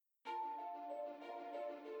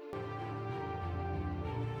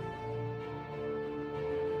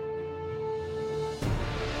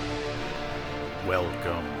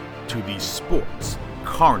Welcome to the Sports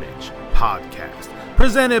Carnage podcast,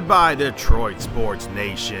 presented by Detroit Sports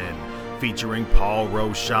Nation, featuring Paul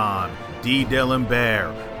Rochon, D. Dylan Bear,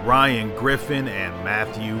 Ryan Griffin, and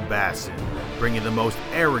Matthew Basson, bringing the most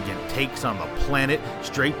arrogant takes on the planet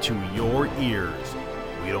straight to your ears.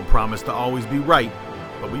 We don't promise to always be right,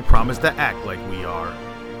 but we promise to act like we are.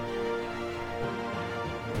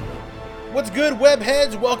 What's good,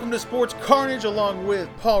 webheads? Welcome to Sports Carnage along with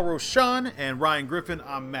Paul Rochon and Ryan Griffin.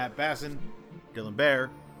 I'm Matt Basson, Dylan Bear,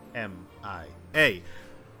 M-I-A.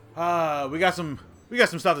 We got some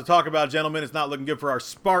stuff to talk about, gentlemen. It's not looking good for our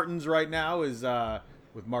Spartans right now,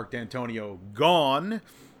 with Mark D'Antonio gone.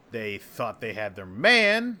 They thought they had their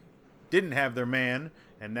man, didn't have their man,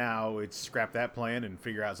 and now it's scrap that plan and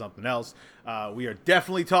figure out something else. We are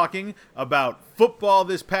definitely talking about football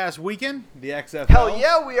this past weekend, the XFL. Hell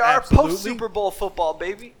yeah, we are. Absolutely. Post-Super Bowl football,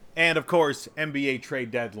 baby. And, of course, NBA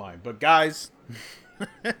trade deadline. But, guys,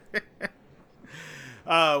 we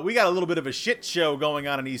got a little bit of a shit show going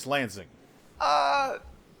on in East Lansing.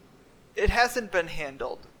 It hasn't been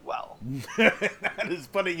handled well. That is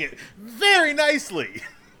putting it very nicely.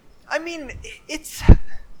 I mean, it's...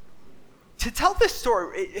 To tell this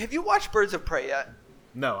story, have you watched Birds of Prey yet?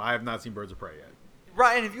 No, I have not seen Birds of Prey yet.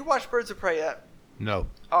 Ryan, have you watched Birds of Prey yet? No.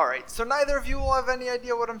 All right, so neither of you will have any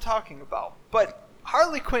idea what I'm talking about. But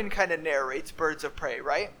Harley Quinn kind of narrates Birds of Prey,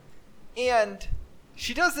 right? And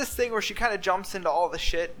she does this thing where she kind of jumps into all the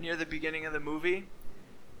shit near the beginning of the movie.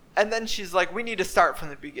 And then she's like, we need to start from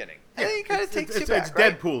the beginning. And then he kind of takes you back, It's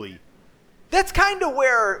right? Deadpool-y. That's kind of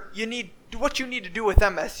where what you need to do with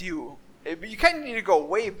MSU. You kind of need to go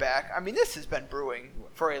way back. I mean, this has been brewing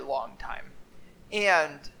for a long time.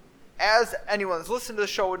 And as anyone who's listened to the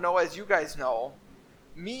show would know, as you guys know,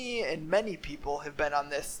 me and many people have been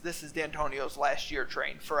on this is D'Antonio's last year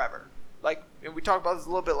train forever. Like, and we talked about this a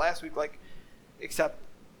little bit last week, except,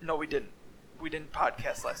 no, we didn't. We didn't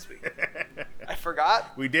podcast last week. I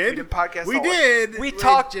forgot. We did? We didn't podcast. We did. We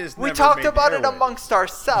talked about it amongst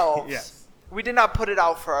ourselves. Yes. We did not put it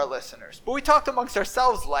out for our listeners. But we talked amongst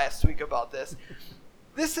ourselves last week about this.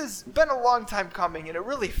 This has been a long time coming, and it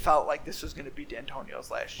really felt like this was going to be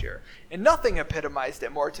D'Antonio's last year. And nothing epitomized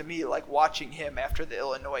it more to me like watching him after the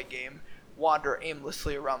Illinois game wander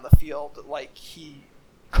aimlessly around the field like he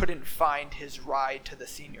couldn't find his ride to the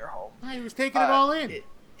senior home. He was taking it all in.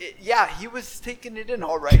 Yeah, he was taking it in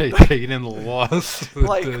all right. Taking in the loss.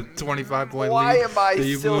 Like, the 25-point why lead. am I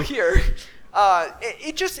still here?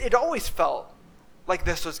 It always felt like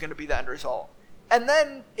this was going to be the end result. And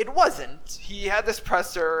then it wasn't. He had this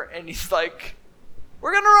presser, and he's like,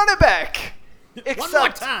 we're going to run it back. One more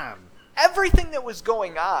Except time. everything that was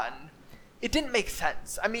going on, it didn't make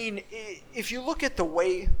sense. I mean, if you look at the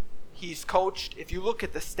way he's coached, if you look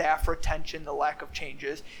at the staff retention, the lack of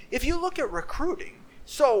changes, if you look at recruiting,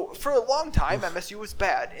 so for a long time, MSU was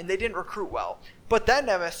bad, and they didn't recruit well. But then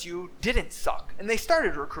MSU didn't suck, and they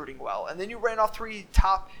started recruiting well. And then you ran off 3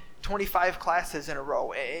 top 25 classes in a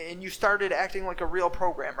row, and you started acting like a real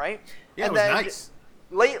program, right? Yeah, and it was then nice.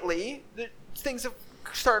 Lately, things have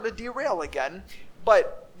started to derail again.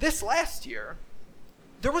 But this last year,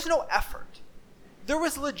 there was no effort. There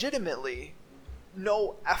was legitimately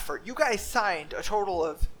no effort. You guys signed a total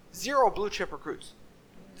of 0 blue chip recruits.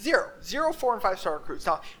 0 4 and 5 star recruits.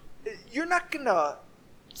 Now, you're not going to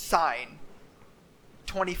sign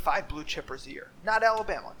 25 blue chippers a year. Not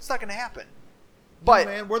Alabama. It's not going to happen. But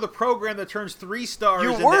man, we're the program that turns 3 stars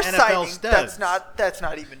you into were NFL signing. studs. That's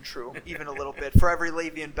not even true. Even a little bit. For every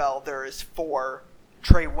Le'Veon Bell, there is 4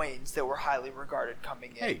 Trey Waynes that were highly regarded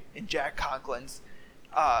coming in. And Jack Conklin's.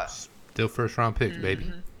 Still first-round picks,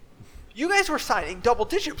 baby. You guys were signing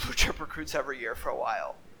double-digit blue chip recruits every year for a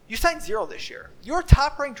while. You signed 0 this year. Your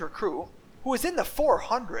top-ranked recruit, who was in the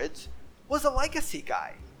 400s, was a legacy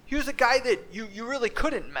guy. He was a guy that you really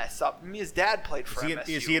couldn't mess up. I mean, his dad played for MSU.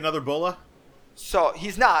 Is he another Bulla? So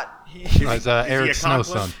he's not. He's Eric Snow's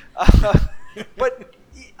son. But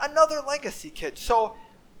another legacy kid. So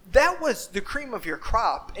that was the cream of your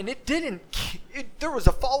crop, and it didn't. There was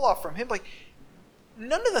a fall off from him. Like,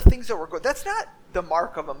 none of the things that were good. That's not the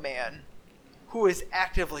mark of a man who is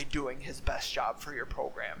actively doing his best job for your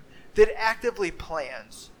program, that actively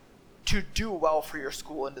plans to do well for your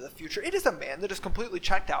school into the future. It is a man that is completely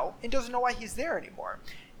checked out and doesn't know why he's there anymore.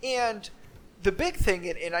 And the big thing,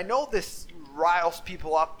 and I know this riles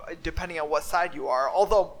people up depending on what side you are,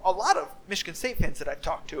 although a lot of Michigan State fans that I've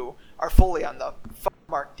talked to are fully on the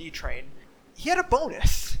Mark D train. He had a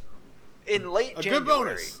bonus in late January. Good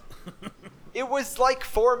bonus. It was like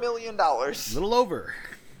 $4 million. A little over.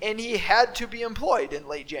 And he had to be employed in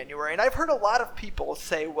late January. And I've heard a lot of people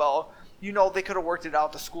say, well, they could have worked it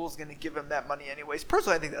out. The school's going to give him that money anyways.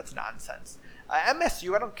 Personally, I think that's nonsense.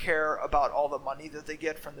 MSU, I don't care about all the money that they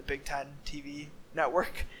get from the Big Ten TV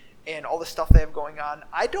network and all the stuff they have going on.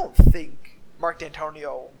 I don't think Mark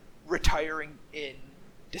D'Antonio retiring in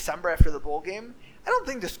December after the bowl game, I don't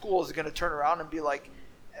think the school is going to turn around and be like,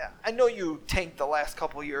 I know you tanked the last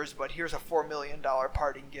couple of years, but here's a $4 million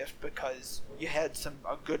parting gift because you had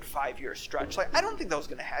a good 5-year stretch. Like, I don't think that was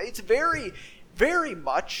going to happen. It's very, very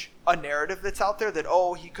much a narrative that's out there that,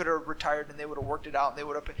 he could have retired and they would have worked it out and they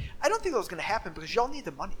would have. I don't think that was going to happen because y'all need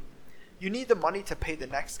the money. You need the money to pay the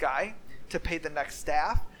next guy, to pay the next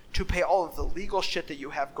staff, to pay all of the legal shit that you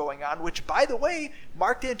have going on, which, by the way,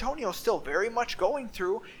 Mark D'Antonio is still very much going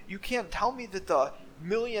through. You can't tell me that the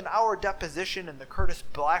million-hour deposition and the Curtis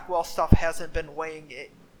Blackwell stuff hasn't been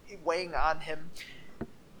weighing on him.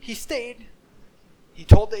 He stayed. He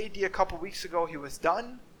told the AD a couple weeks ago he was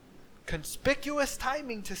done. Conspicuous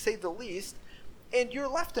timing, to say the least. And you're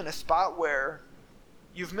left in a spot where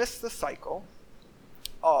you've missed the cycle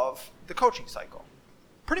of the coaching cycle.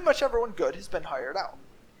 Pretty much everyone good has been hired out.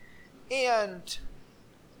 And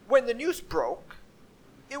when the news broke,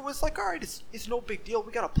 it was like, all right, it's no big deal.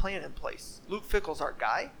 We got a plan in place. Luke Fickell's our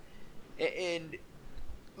guy. And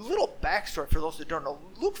little backstory for those that don't know,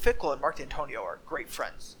 Luke Fickell and Mark D'Antonio are great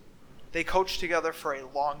friends. They coached together for a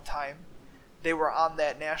long time. They were on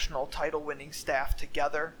that national title-winning staff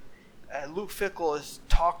together. Luke Fickell has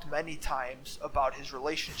talked many times about his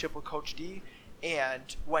relationship with Coach D,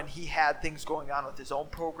 and when he had things going on with his own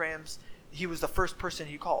programs, he was the first person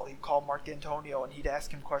he'd call. He'd call Mark D'Antonio and he'd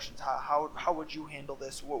ask him questions. How would you handle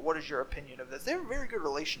this? What is your opinion of this? They have a very good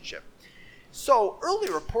relationship. So early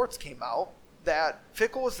reports came out that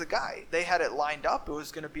Fickell was the guy. They had it lined up. It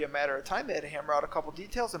was going to be a matter of time. They had to hammer out a couple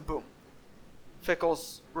details and boom.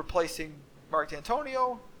 Fickell's replacing Mark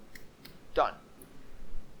D'Antonio. Done.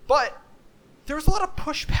 But there was a lot of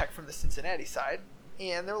pushback from the Cincinnati side.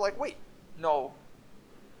 And they're like, wait, no.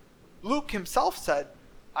 Luke himself said,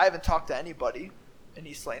 I haven't talked to anybody in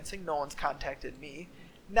East Lansing. No one's contacted me.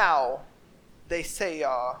 Now, they say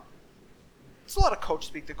there's a lot of coach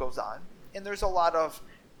speak that goes on. And there's a lot of,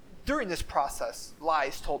 during this process,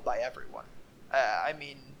 lies told by everyone. I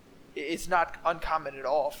mean, it's not uncommon at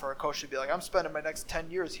all for a coach to be like, I'm spending my next 10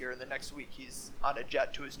 years here, and the next week he's on a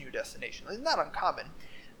jet to his new destination. It's not uncommon.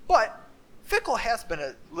 But Fickell has been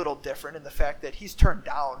a little different in the fact that he's turned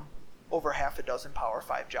down over half a dozen Power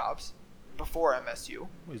 5 jobs before MSU.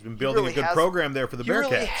 He's been building a good program there for the Bearcats.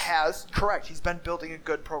 He really has. Correct. He's been building a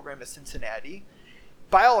good program at Cincinnati.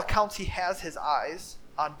 By all accounts, he has his eyes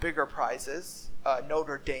on bigger prizes.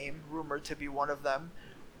 Notre Dame, rumored to be one of them.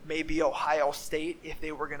 Maybe Ohio State, if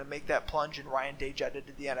they were going to make that plunge and Ryan Day jetted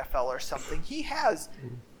to the NFL or something. He has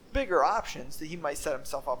bigger options that he might set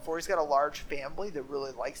himself up for. He's got a large family that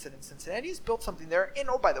really likes it in Cincinnati. He's built something there. And,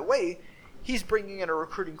 by the way, he's bringing in a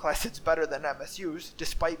recruiting class that's better than MSU's,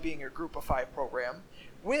 despite being a Group of 5 program,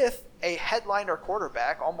 with a headliner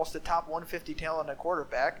quarterback, almost a top 150 talent at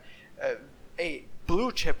quarterback, a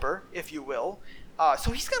blue chipper, if you will. So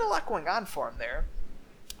he's got a lot going on for him there.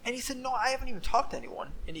 And he said, no, I haven't even talked to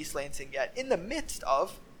anyone in East Lansing yet, in the midst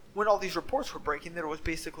of when all these reports were breaking that it was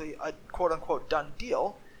basically a quote-unquote done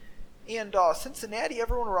deal. And Cincinnati,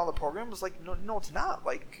 everyone around the program was like, no, it's not.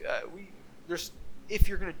 Like, if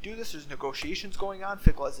you're going to do this, there's negotiations going on.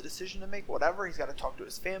 Fickell has a decision to make, whatever. He's got to talk to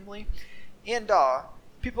his family. And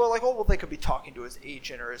people are like, well, they could be talking to his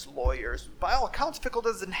agent or his lawyers. By all accounts, Fickell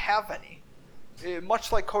doesn't have any.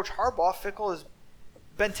 Much like Coach Harbaugh, Fickell has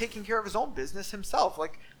been taking care of his own business himself.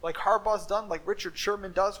 Like Harbaugh's done, like Richard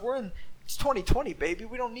Sherman does. It's 2020, baby.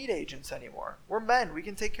 We don't need agents anymore. We're men. We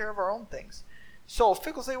can take care of our own things. So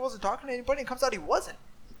Fickell said he wasn't talking to anybody, and it comes out he wasn't.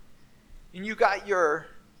 And you got your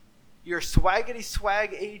swaggity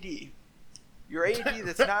swag AD. Your AD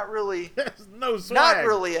that's not really no swag. Not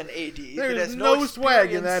really an AD. There's no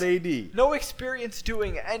swag in that AD. No experience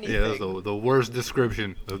doing anything. Yeah, that's the worst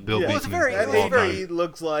description of Bill Beekman. That AD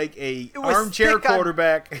looks like a armchair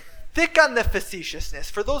quarterback. Thick on the facetiousness.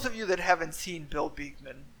 For those of you that haven't seen Bill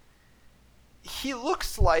Beekman, he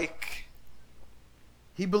looks like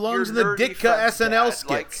he belongs in the Ditka SNL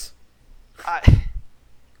skits.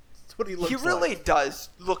 What he really does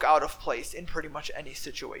look out of place in pretty much any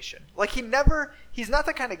situation. Like he's not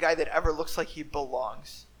the kind of guy that ever looks like he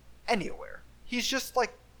belongs anywhere. He's just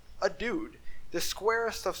like a dude, the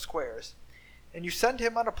squarest of squares. And you send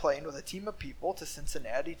him on a plane with a team of people to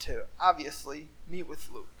Cincinnati to obviously meet with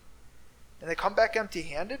Luke. And they come back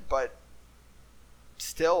empty-handed, but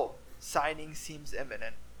still signing seems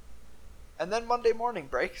imminent. And then Monday morning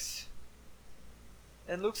breaks,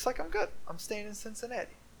 and Luke's like, I'm good. I'm staying in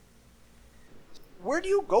Cincinnati. where do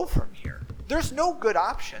you go from here? There's no good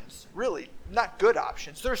options, really. Not good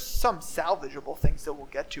options. There's some salvageable things that we'll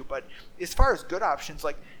get to, but as far as good options,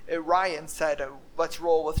 like Ryan said, let's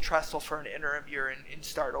roll with Tressel for an interim year and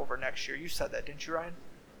start over next year. You said that, didn't you, Ryan?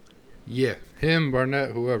 Yeah, him,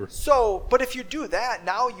 Barnett, whoever. So, but if you do that,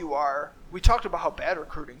 now we talked about how bad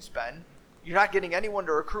recruiting's been. You're not getting anyone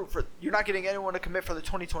to you're not getting anyone to commit for the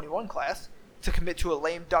 2021 class, to commit to a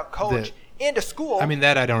lame duck coach and a school. I mean,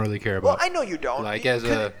 that I don't really care about. Well, I know you don't. As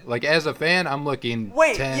a fan, I'm looking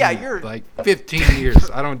 15 years.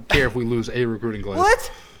 I don't care if we lose a recruiting class.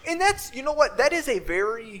 Well, that's you know what? That is a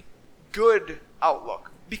very good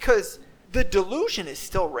outlook, because the delusion is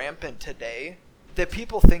still rampant today that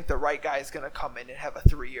people think the right guy is going to come in and have a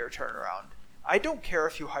 3-year turnaround. I don't care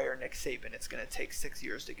if you hire Nick Saban. It's going to take 6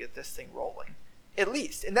 years to get this thing rolling. At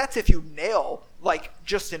least. And that's if you nail,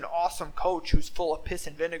 just an awesome coach who's full of piss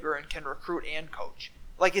and vinegar and can recruit and coach.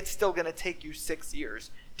 It's still going to take you 6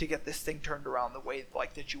 years to get this thing turned around the way,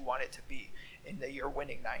 that you want it to be, and that you're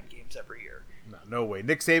winning 9 games every year. No way.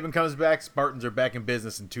 Nick Saban comes back, Spartans are back in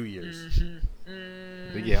business in 2 years.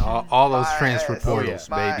 But yeah, all those transfer portals,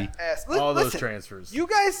 baby. All those transfers. You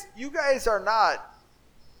guys are not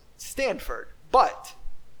Stanford, but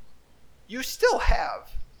you still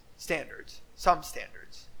have standards. Some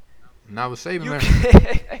standards. Not with Saban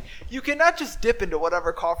there. You cannot just dip into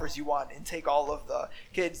whatever coffers you want and take all of the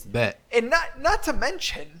kids. Bet. And not to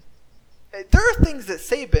mention, there are things that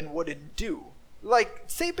Saban wouldn't do.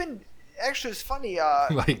 Saban actually is funny.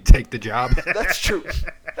 Take the job. That's true.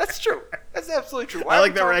 That's true. That's absolutely true. I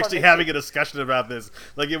like that we're actually having a discussion about this.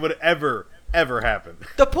 It would ever happen.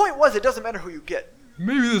 The point was, it doesn't matter who you get.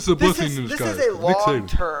 Maybe this is a blessing in disguise. This is a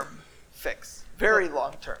long-term fix. Very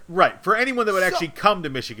long term. Right. For anyone that would actually come to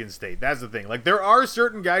Michigan State. That's the thing. There are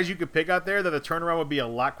certain guys you could pick out there that the turnaround would be a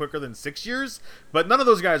lot quicker than 6 years, but none of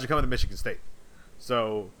those guys are coming to Michigan State.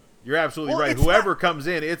 So you're absolutely right. Whoever comes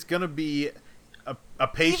in, it's going to be a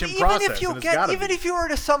patient process. Even if you were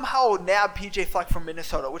to somehow nab PJ Fleck from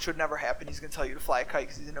Minnesota, which would never happen, he's going to tell you to fly a kite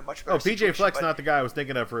because he's in a much better situation. PJ Fleck's not the guy I was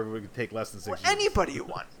thinking of for it would take less than 6 years. Anybody you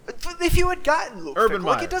want. If you had gotten Luke Urban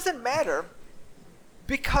Meyer. it doesn't matter,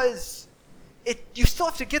 because you still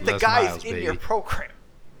have to get the guys in your program.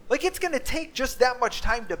 It's going to take just that much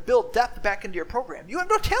time to build depth back into your program. You have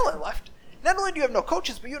no talent left. Not only do you have no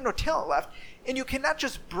coaches, but you have no talent left. And you cannot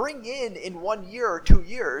just bring in 1 year or 2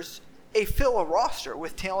 years, fill a roster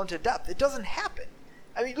with talented depth. It doesn't happen.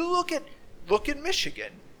 I mean, look at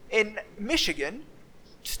Michigan. And Michigan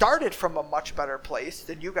started from a much better place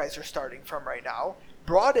than you guys are starting from right now.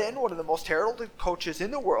 Brought in one of the most heralded coaches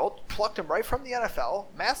in the world, plucked him right from the NFL,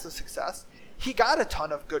 massive success. He got a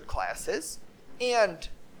ton of good classes, and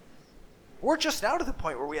we're just now to the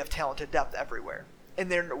point where we have talented depth everywhere.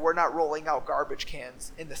 And then we're not rolling out garbage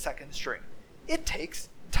cans in the second string. It takes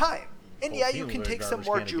time. And you can take some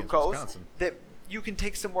more JUCOs. You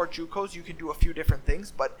can do a few different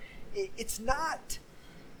things, but it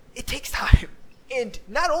takes time. And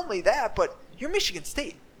not only that, but you're Michigan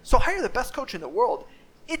State. So hire the best coach in the world.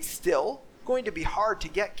 It's still going to be hard to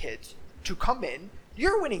get kids to come in.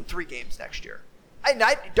 You're winning 3 games next year.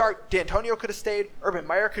 D'Antonio could have stayed. Urban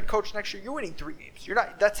Meyer could coach next year. You're winning 3 games.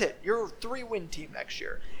 That's it. You're a 3-win team next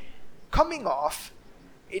year. Coming off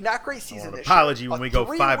a not great season this year. Apology when we go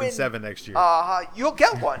 5-7 next year. You'll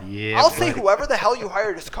get one. Yeah, I'll say whoever the hell you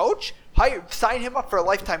hired as coach, sign him up for a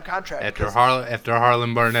lifetime contract. After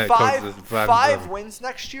Harlan Barnett coaches 5 wins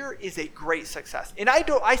next year is a great success. And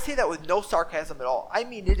I say that with no sarcasm at all. I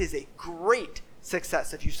mean, it is a great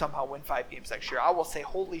success if you somehow win 5 games next year. I will say,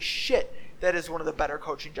 holy shit, that is one of the better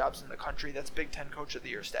coaching jobs in the country. That's Big Ten Coach of the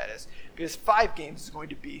Year status. Because 5 games is going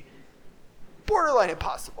to be borderline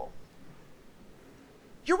impossible.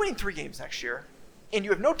 You're winning 3 games next year, and you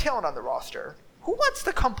have no talent on the roster. Who wants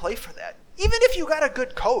to come play for that? Even if you got a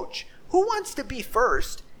good coach, who wants to be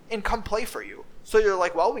first and come play for you? So you're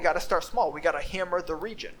like, well, we got to start small. We got to hammer the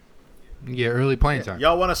region. Yeah, early playing time.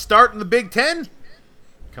 Y'all want to start in the Big Ten?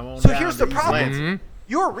 Come on. So here's the problem. Mm-hmm.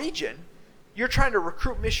 Your region, you're trying to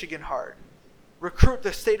recruit Michigan hard, recruit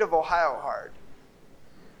the state of Ohio hard.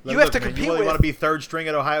 You have to compete You with. want to be 3rd string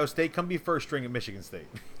at Ohio State? Come be 1st string at Michigan State.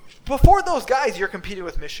 Before those guys, you're competing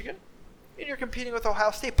with Michigan, and you're competing with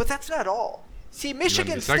Ohio State. But that's not all. See,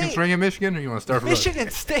 Michigan State. 2nd string at Michigan, or you want to start from Michigan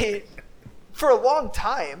State, for a long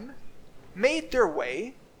time, made their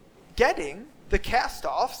way getting the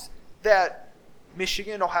cast-offs that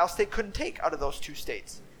Michigan and Ohio State couldn't take out of those 2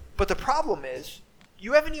 states. But the problem is,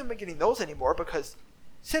 you haven't even been getting those anymore because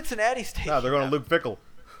Cincinnati State. No, they're going to Luke Fickell.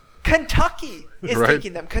 Kentucky is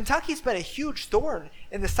taking them. Kentucky's been a huge thorn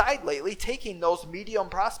in the side lately, taking those medium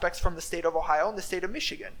prospects from the state of Ohio and the state of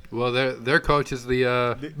Michigan. Well, their coach is the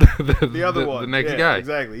other one, the next guy.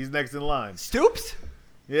 Exactly, he's next in line. Stoops?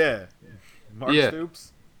 Yeah, Mark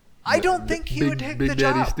Stoops. I don't think he would take the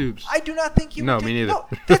job. Daddy Stoops. I do not think he would. No, me neither. No,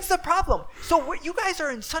 that's the problem. So you guys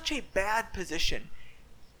are in such a bad position.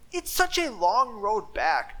 It's such a long road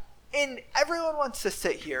back, and everyone wants to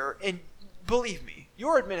sit here and believe me,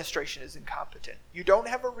 your administration is incompetent. You don't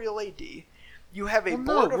have a real AD. You have a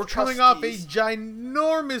board of we're trustees. coming off a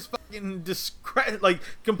ginormous fucking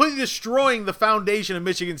completely destroying the foundation of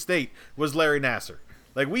Michigan State was Larry Nassar.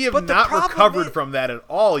 Like, we have not recovered from that at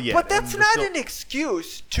all yet. But that's not an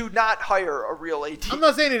excuse to not hire a real AD. I'm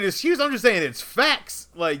not saying it's an excuse. I'm just saying it's facts.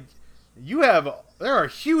 Like, there are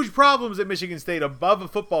huge problems at Michigan State above a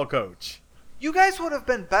football coach. You guys would have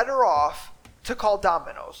been better off to call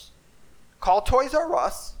Domino's. Call Toys R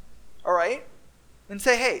Us, all right? And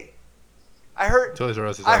say, hey, I heard Toys R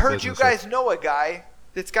Us is I heard you guys know a guy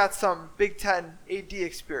that's got some Big Ten AD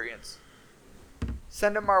experience.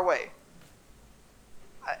 Send him our way.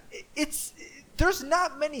 There's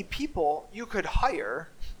not many people you could hire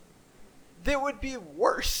that would be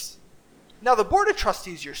worse. Now, the board of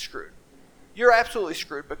trustees, you're screwed. You're absolutely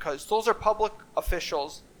screwed because those are public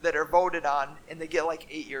officials that are voted on and they get like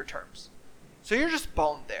 8-year terms. So you're just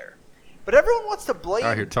boned there. But everyone wants to blame...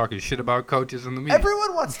 Out here talking shit about coaches in the media.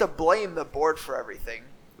 Everyone wants to blame the board for everything.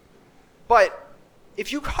 But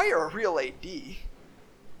if you hire a real AD,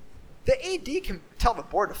 the AD can tell the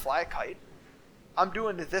board to fly a kite. I'm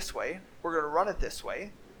doing it this way. We're going to run it this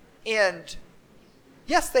way. And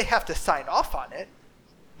yes, they have to sign off on it.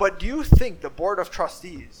 But do you think the board of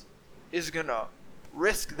trustees is going to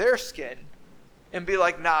risk their skin and be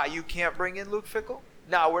like, nah, you can't bring in Luke Fickell?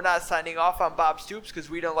 Nah, we're not signing off on Bob Stoops because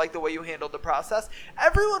we don't like the way you handled the process.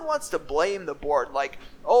 Everyone wants to blame the board. Like,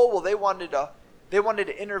 oh, well, they wanted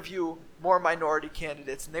to interview more minority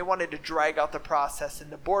candidates and they wanted to drag out the process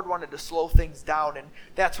and the board wanted to slow things down and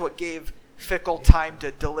that's what gave Fickell time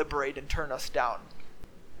to deliberate and turn us down.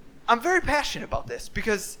 I'm very passionate about this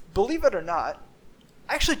because, believe it or not,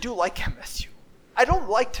 I actually do like MSU. I don't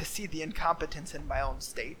like to see the incompetence in my own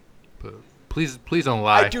state. But please don't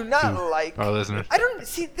lie. I do not like our listeners. I don't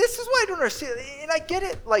see. This is why I don't understand. And I get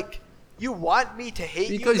it. Like, you want me to hate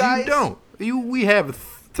because you guys? You don't. We have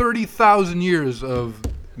 30,000 years of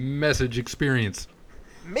message experience.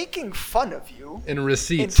 Making fun of you and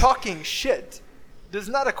receipts and talking shit does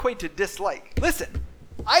not equate to dislike. Listen,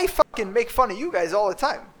 I fucking make fun of you guys all the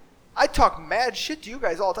time. I talk mad shit to you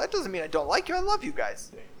guys all the time. It doesn't mean I don't like you. I love you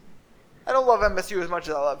guys. I don't love MSU as much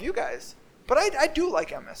as I love you guys. But I do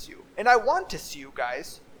like MSU. And I want to see you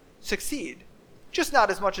guys succeed. Just not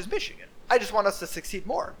as much as Michigan. I just want us to succeed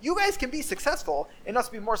more. You guys can be successful and us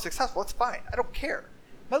be more successful. It's fine. I don't care.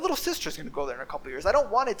 My little sister's going to go there in a couple years. I don't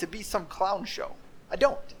want it to be some clown show. I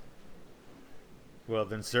don't. Well,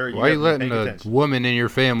 then, sir, why are you letting a woman in your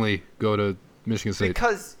family go to Michigan State?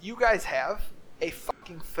 Because you guys have a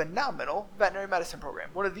fucking phenomenal veterinary medicine program.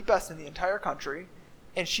 One of the best in the entire country.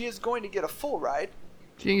 And she is going to get a full ride.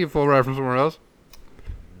 She can get a full ride from somewhere else.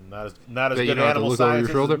 Not as good animal science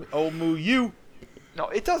as old Moo U. No,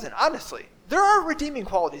 it doesn't, honestly. There are redeeming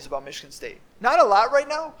qualities about Michigan State. Not a lot right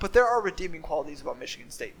now, but there are redeeming qualities about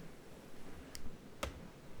Michigan State.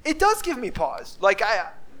 It does give me pause.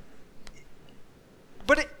 The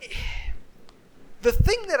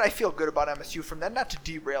thing that I feel good about MSU from that, not to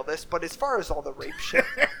derail this, but as far as all the rape shit,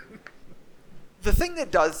 the thing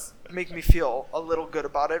that does make me feel a little good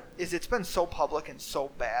about it is it's been so public and so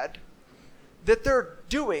bad that they're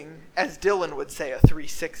doing, as Dylan would say, a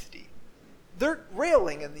 360. They're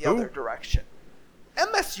railing in the other direction.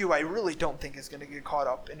 MSU, I really don't think is going to get caught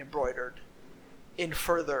up and embroidered in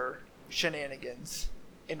further shenanigans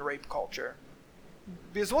in rape culture.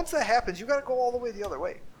 Because once that happens, you got to go all the way the other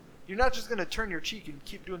way. You're not just going to turn your cheek and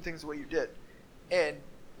keep doing things the way you did. And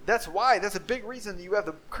that's a big reason that you have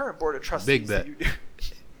the current board of trustees. Big bet. That you do.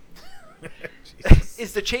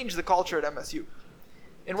 Is to change the culture at MSU.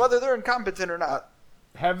 And whether they're incompetent or not.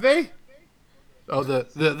 Have they? Oh,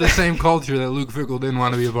 the same culture that Luke Fickell didn't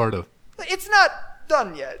want to be a part of. It's not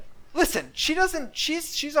done yet. Listen, she is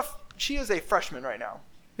a freshman right now.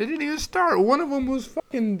 They didn't even start. One of them was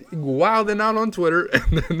fucking wilding out on Twitter,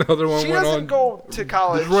 and then the other one went on. She doesn't go to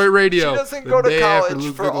college. Detroit radio. She doesn't go to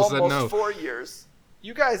college for almost 4 years.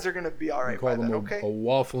 You guys are going to be all right by then, okay? A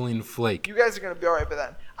waffling flake. You guys are going to be all right by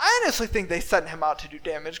then. I honestly think they sent him out to do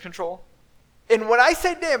damage control. And when I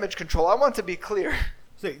say damage control, I want to be clear.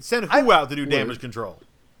 Send who out to do damage control?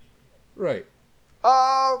 Right.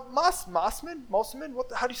 Mossman?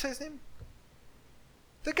 How do you say his name?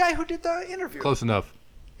 The guy who did the interview. Close enough.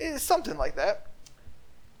 It's something like that.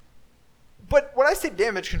 But when I say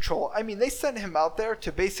damage control, I mean they sent him out there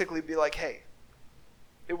to basically be like, hey,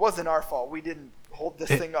 it wasn't our fault. We didn't hold this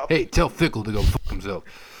thing up. Hey, tell Fickle to go fuck himself.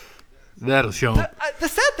 That'll show him. The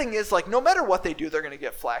sad thing is, like, no matter what they do, they're going to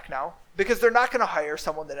get flack now. Because they're not going to hire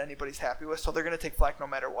someone that anybody's happy with, so they're going to take flack no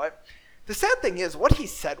matter what. The sad thing is, what he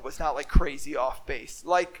said was not, like, crazy off base.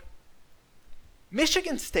 Like,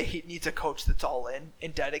 Michigan State needs a coach that's all in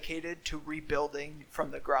and dedicated to rebuilding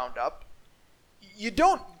from the ground up.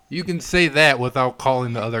 You can say that without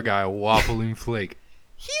calling the other guy a waffling flake.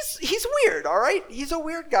 He's weird, all right? He's a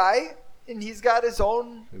weird guy, and he's got his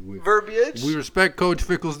own verbiage. We respect Coach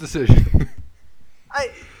Fickle's decision.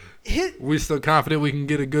 We're still confident we can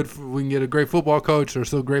get a great football coach. There's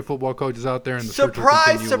still great football coaches out there, and the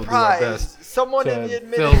surprise. We'll do our best someone in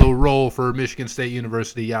the fill the role for Michigan State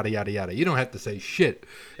University. Yada yada yada. You don't have to say shit,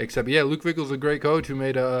 except Luke Fickle's a great coach who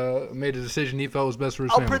made a decision he felt was best for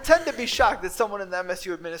his family. I'll pretend to be shocked that someone in the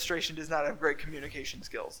MSU administration does not have great communication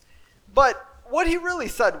skills, but what he really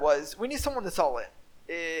said was, we need someone that's all in.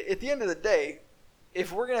 At the end of the day,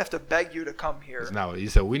 if we're going to have to beg you to come here. That's not what he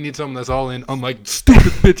said. We need someone that's all in, unlike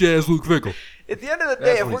stupid bitch-ass Luke Fickle. At the end of the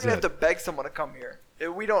day, if we're going to have to beg someone to come here,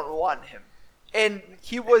 we don't want him. And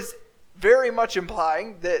he was very much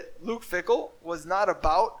implying that Luke Fickle was not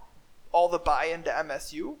about all the buy-in to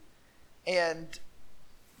MSU. And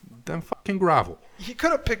then fucking grovel. He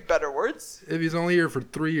could have picked better words. If he's only here for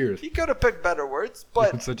 3 years. He could have picked better words,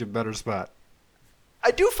 but in such a better spot. I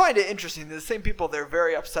do find it interesting that the same people that are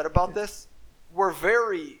very upset about this were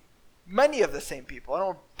many of the same people. I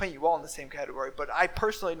don't paint you all in the same category, but I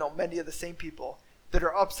personally know many of the same people that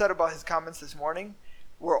are upset about his comments this morning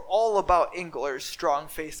were all about Engler's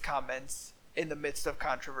strong-faced comments in the midst of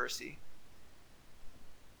controversy.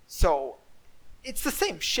 So, it's the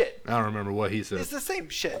same shit. I don't remember what he said. It's the same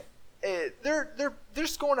shit. They're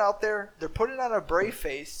just going out there, they're putting on a brave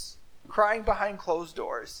face, crying behind closed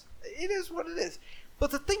doors. It is what it is. But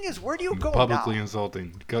the thing is, where do you go publicly now?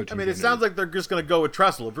 Insulting coaching. I mean, it sounds like they're just going to go with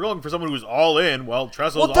Tressel. If you're looking for someone who's all in, well,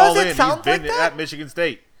 Tressel's all in. He's been at Michigan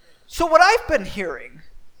State. So what I've been hearing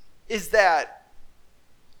is that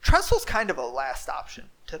Tressel's kind of a last option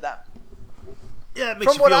to them. Yeah, it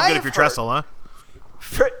makes you feel good if you're Tressel, huh?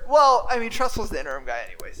 Well, I mean, Tressel's the interim guy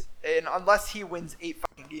anyways. And unless he wins 8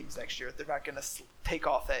 fucking games next year, they're not going to take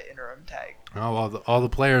off that interim tag. Oh, all the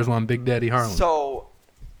players want Big Daddy Harlan. So,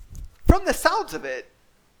 from the sounds of it,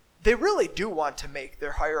 they really do want to make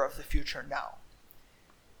their hire of the future now.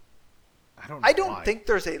 I don't think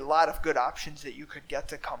there's a lot of good options that you could get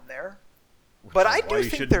to come there. But I do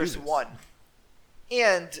think there's one.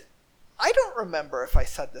 And I don't remember if I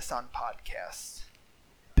said this on podcasts.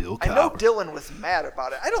 Bill Cowher. I know Dylan was mad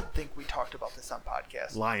about it. I don't think we talked about this on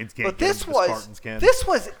podcast. Lions can't. But this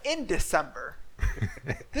was in December.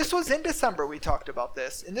 This was in December we talked about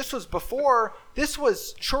this, and this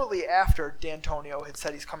was shortly after D'Antonio had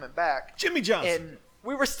said he's coming back. Jimmy Johnson. And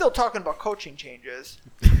we were still talking about coaching changes.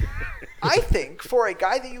 I think for a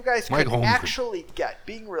guy that you guys could actually get,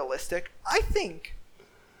 being realistic, I think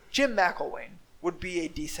Jim McElwain would be a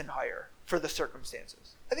decent hire for the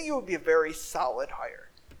circumstances. I think it would be a very solid hire.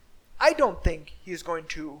 I don't think he's going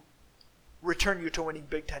to return you to winning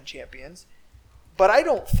Big Ten champions, but I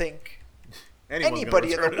don't think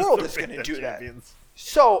anybody in the world is going to do that.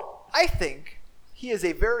 So I think he is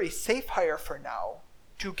a very safe hire for now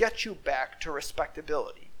to get you back to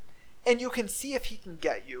respectability. And you can see if he can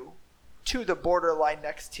get you to the borderline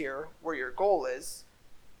next tier where your goal is.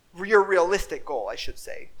 Your realistic goal, I should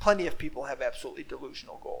say. Plenty of people have absolutely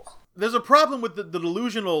delusional goals. There's a problem with the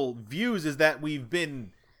delusional views is that we've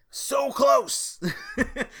been so close.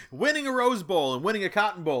 Winning a Rose Bowl and winning a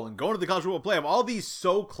Cotton Bowl and going to the college football playoff, all these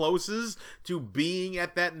so closes to being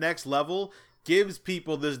at that next level gives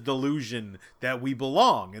people this delusion that we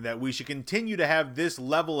belong and that we should continue to have this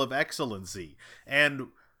level of excellency. And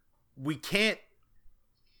we can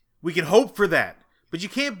hope for that. But you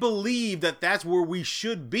can't believe that that's where we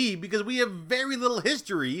should be because we have very little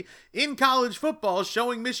history in college football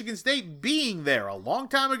showing Michigan State being there. A long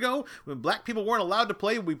time ago, when black people weren't allowed to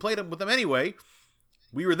play, we played with them anyway.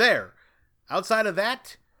 We were there. Outside of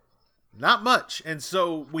that, not much. And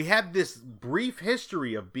so we have this brief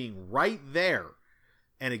history of being right there.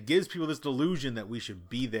 And it gives people this delusion that we should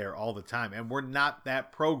be there all the time. And we're not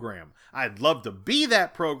that program. I'd love to be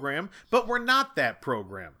that program, but we're not that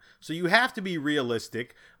program. So you have to be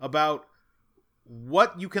realistic about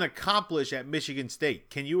what you can accomplish at Michigan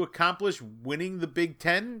State. Can you accomplish winning the Big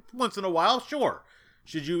Ten once in a while? Sure.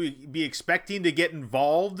 Should you be expecting to get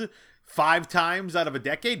involved 5 times out of a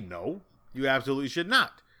decade? No, you absolutely should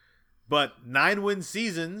not. But 9-win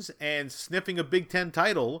seasons and sniffing a Big Ten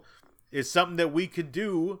title is something that we could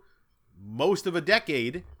do most of a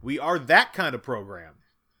decade. We are that kind of program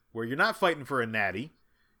where you're not fighting for a natty.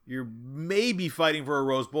 You're maybe fighting for a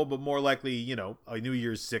Rose Bowl, but more likely, a New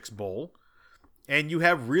Year's Six Bowl. And you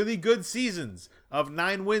have really good seasons of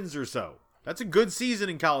 9 wins or so. That's a good season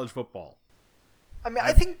in college football. I mean,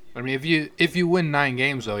 I think. I mean, if you win 9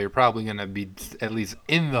 games though, you're probably going to be at least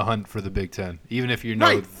in the hunt for the Big Ten, even if you're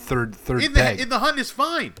Right. third In peg. the hunt is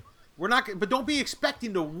fine. We're not, but don't be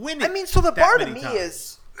expecting to win it. I mean, so the that bar to many me times.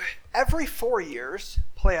 is every 4 years,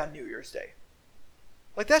 play on New Year's Day.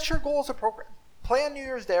 Like, that's your goal as a program. Play on New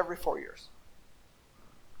Year's Day every 4 years.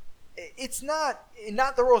 It's not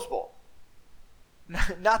the Rose Bowl.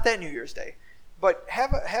 Not that New Year's Day. But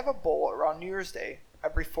have a bowl around New Year's Day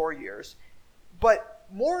every 4 years. But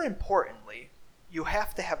more importantly, you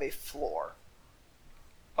have to have a floor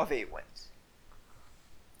of 8 wins.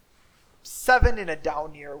 7 in a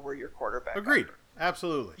down year where your quarterback. Agreed.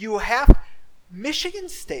 Absolutely. You have Michigan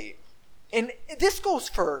State, and this goes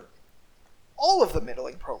for all of the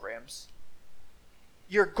middling programs.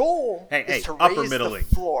 Your goal is to upper raise middling.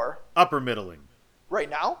 the floor Upper middling. right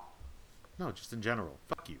now. No, just in general.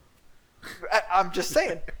 Fuck you. I'm just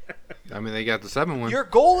saying. I mean, they got the 7 wins. Your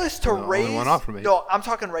goal is to Only raise. one off from 8. No, I'm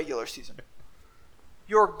talking regular season.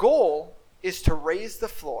 Your goal is to raise the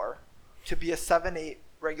floor to be a 7-8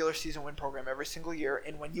 regular season win program every single year,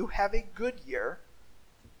 and when you have a good year,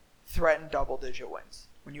 threaten double-digit wins.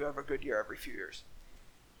 When you have a good year every few years,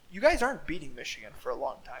 you guys aren't beating Michigan for a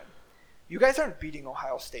long time. You guys aren't beating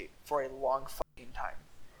Ohio State for a long fucking time.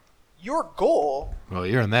 Your goal. Well,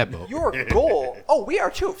 you're in that boat. Your goal. Oh, we are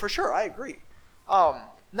too, for sure. I agree.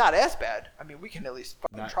 Not as bad. I mean, we can at least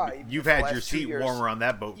fucking try. even You've if the had last your 2 seat years- warmer on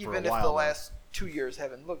that boat for a even while. if the now. last 2 years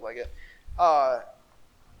haven't looked like it.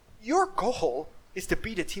 Your goal is to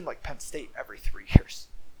beat a team like Penn State every 3 years.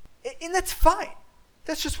 And that's fine.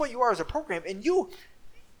 That's just what you are as a program. And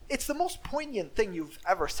it's the most poignant thing you've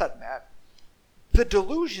ever said, Matt. The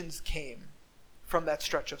delusions came from that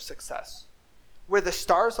stretch of success where the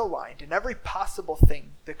stars aligned and every possible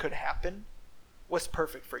thing that could happen was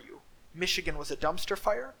perfect for you. Michigan was a dumpster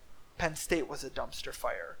fire. Penn State was a dumpster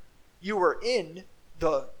fire. You were in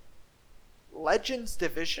the Legends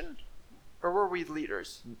division, or were we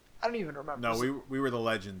leaders? I don't even remember. No, we were the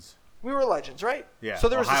Legends. We were Legends, right? Yeah. So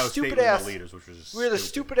there was Ohio the State stupid was ass. the leaders, which was just We were the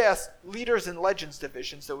stupid ass leaders and Legends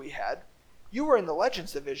divisions that we had. You were in the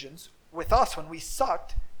Legends divisions with us when we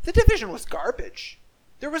sucked. The division was garbage.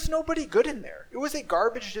 There was nobody good in there. It was a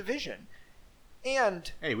garbage division.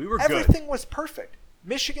 And Hey, we were everything was perfect.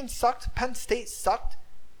 Michigan sucked. Penn State sucked.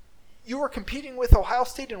 You were competing with Ohio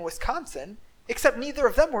State and Wisconsin, except neither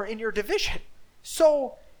of them were in your division.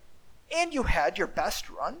 So, and you had your best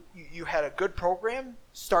run. You had a good program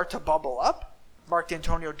start to bubble up. Mark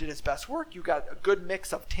D'Antonio did his best work. You got a good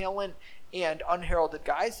mix of talent and unheralded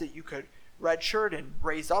guys that you could redshirt and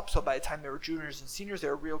raise up. So by the time they were juniors and seniors, they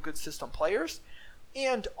were real good system players.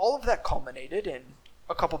 And all of that culminated in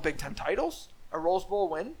a couple Big Ten titles, a Rose Bowl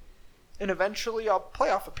win, and eventually a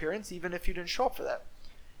playoff appearance, even if you didn't show up for that.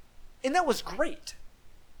 And that was great.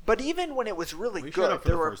 But even when it was really We showed good, up for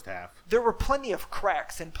the first half. there were plenty of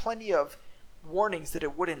cracks and plenty of warnings that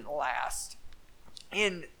it wouldn't last.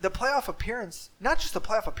 And the playoff appearance, not just the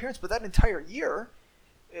playoff appearance, but that entire year,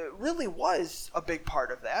 it really was a big part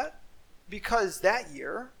of that. Because that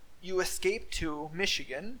year, you escaped to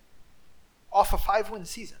Michigan off a 5-win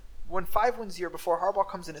season. Won 5 wins a year before Harbaugh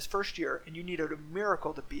comes in his first year, and you needed a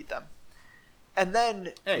miracle to beat them. And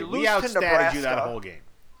then Hey, you we lose to outstatted Nebraska. you that whole game.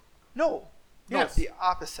 No. Yes. No, the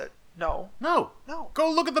opposite. No. No. No. Go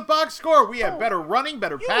look at the box score. We had No. better running,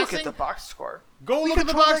 better You passing. look at the box score. Go We look at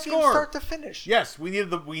the controlled box that game score. start to finish. Yes, we needed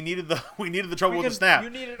the trouble with the You snap.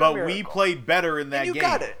 needed a But we miracle. played better in that And you game.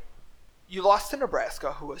 got it. You lost to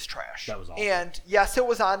Nebraska, who was trash. That was awful. And yes, it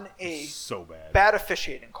was on a So bad. bad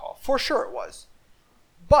officiating call. For sure it was.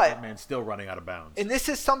 That But, man's still running out of bounds. and this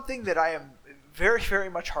is something that I am very, very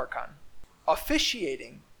much hark on.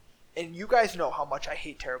 Officiating, and you guys know how much I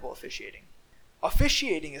hate terrible officiating.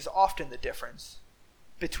 Officiating is often the difference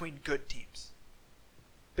between good teams.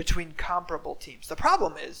 Between comparable teams. The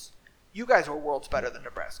problem is, you guys were worlds better than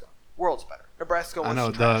Nebraska. Worlds better. Nebraska was I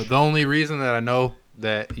know trash. the only reason that I know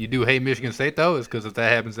that you do hate Michigan State though is because if that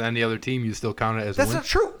happens to any other team, you still count it as a That's win. not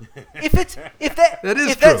true. That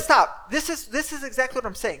is if that true. stop. This is exactly what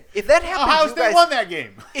I'm saying. If that happened, Ohio to you State guys, won that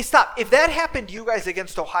game. Stop. If that happened to you guys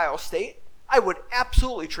against Ohio State, I would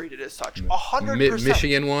absolutely treat it as such. 100%.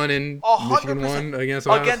 Michigan won and 100% Michigan won against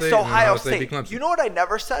Ohio State. and Ohio State beat State. Clemson. You know what I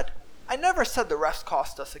never said? I never said the refs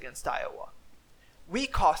cost us against Iowa. We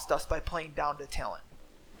cost us by playing down to talent.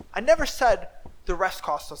 I never said the refs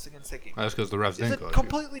cost us against that game. That's because the refs It's didn't a coach you.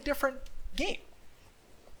 completely different game.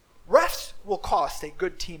 Refs will cost a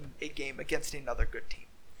good team a game against another good team.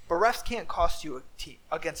 But refs can't cost you a team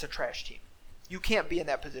against a trash team. You can't be in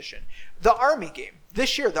that position. The Army game,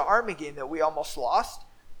 this year, the Army game that we almost lost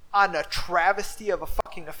on a travesty of a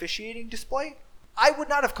fucking officiating display, I would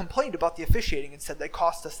not have complained about the officiating and said they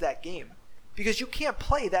cost us that game. Because you can't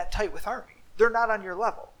play that tight with Army. They're not on your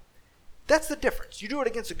level. That's the difference. You do it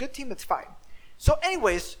against a good team, it's fine. So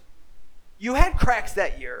anyways, you had cracks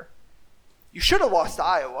that year. You should have lost to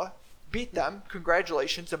Iowa. Beat them.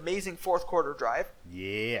 Congratulations. Amazing fourth quarter drive.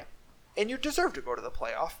 Yeah. And you deserve to go to the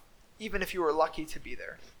playoff, even if you were lucky to be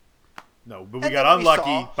there. No, but we And got then we unlucky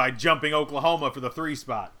saw- by jumping Oklahoma for the 3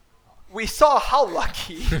 spot. We saw how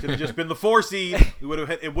lucky. Should have just been the 4 seed. It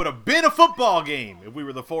would have been a football game if we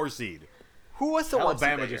were the 4 seed. Who was the one seed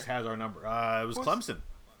Alabama that just year? has our number. It was Clemson,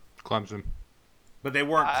 Clemson. but they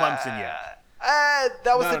weren't Clemson yet.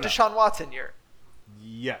 That was No, the no. Deshaun Watson year.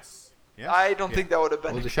 Yes. Yes. I don't Yeah. think that would have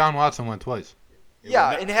been. Well, Deshaun Watson went twice. Yeah,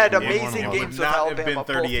 would and not- had it would amazing not games with have Alabama been both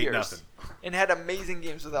 38 years. nothing. And had amazing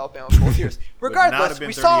games with Alabama both years. Would not have Regardless, been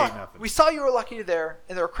we 38 saw nothing. we saw you were lucky there,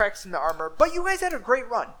 and there were cracks in the armor. But you guys had a great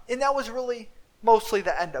run, and that was really mostly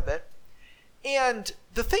the end of it. And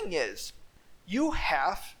the thing is, you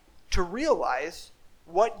have to realize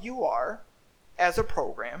what you are as a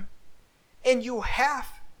program, and you have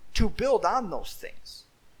to build on those things.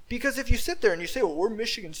 Because if you sit there and you say, well, we're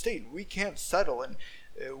Michigan State, and we can't settle, and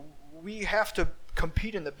we have to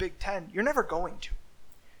compete in the Big Ten, you're never going to.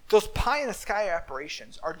 Those pie-in-the-sky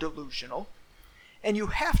aspirations are delusional, and you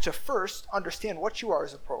have to first understand what you are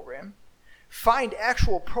as a program, find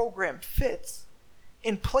actual program fits,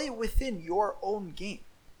 and play within your own game.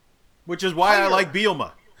 Which is why I Hire- like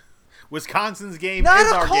Bielema. Wisconsin's game Not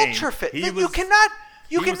is a our culture game. fit. He You was- cannot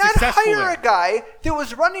he was cannot successful hire there. a guy that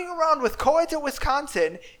was running around with co-eds at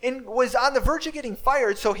Wisconsin and was on the verge of getting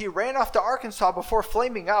fired, so he ran off to Arkansas before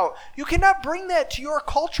flaming out. You cannot bring that to your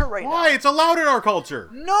culture right Why? now. It's allowed in our culture.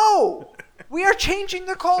 No, we are changing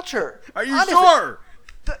the culture. Are you Honestly, sure?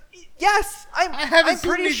 Yes, I haven't I'm seen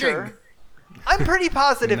pretty anything. sure. I'm pretty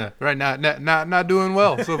positive. No, right now, not doing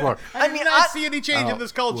well so far. I mean, did not I- see any change in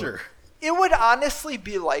this culture. It would honestly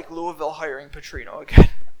be like Louisville hiring Petrino again.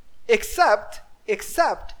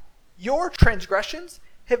 Except your transgressions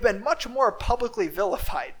have been much more publicly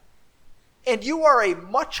vilified. And you are a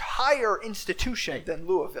much higher institution than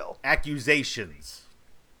Louisville. Accusations.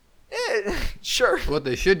 Sure. What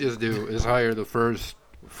they should just do is hire the first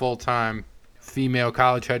full-time female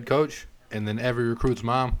college head coach, and then every recruit's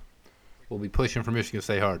mom will be pushing for Michigan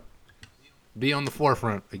State hard. Be on the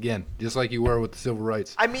forefront again, just like you were with the civil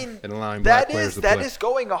rights. I mean, And allowing black that players is to that play. is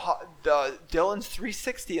going the Dylan's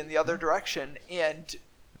 360 in the other direction, and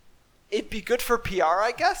it'd be good for PR,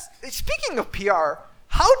 I guess. Speaking of PR,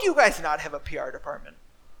 how do you guys not have a PR department?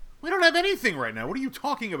 We don't have anything right now. What are you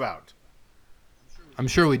talking about? I'm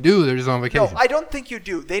sure we do. They're just on No, vacation. I don't think you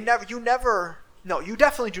do. No, you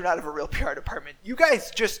definitely do not have a real PR department. You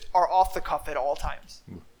guys just are off the cuff at all times.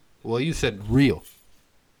 Well, you said real.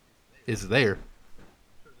 It's there.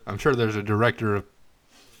 I'm sure there's a director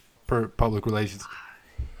of public relations.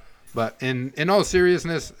 But in all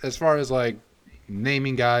seriousness, as far as like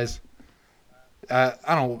naming guys, I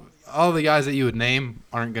don't. All the guys that you would name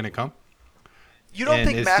aren't going to come. You don't And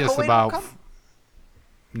think it's just McElwain about will come?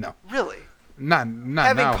 No, Really? not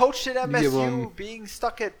Having now. coached at Give MSU, 'em- being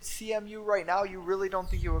stuck at CMU right now, you really don't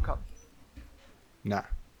think he would come? Nah.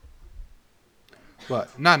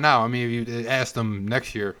 But not now. I mean, if you asked them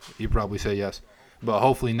next year, you'd probably say yes. But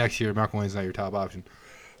hopefully next year, McElwain's not your top option.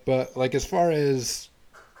 But like as far as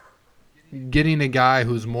getting a guy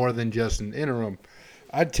who's more than just an interim,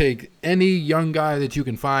 I'd take any young guy that you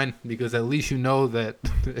can find because at least you know that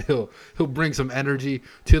he'll bring some energy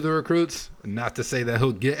to the recruits. Not to say that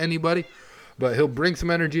he'll get anybody, but he'll bring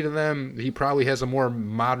some energy to them. He probably has a more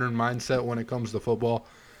modern mindset when it comes to football.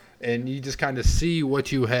 And you just kind of see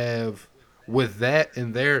what you have with that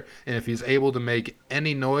and there. And if he's able to make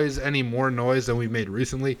any noise, any more noise than we've made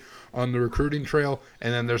recently on the recruiting trail,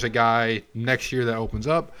 and then there's a guy next year that opens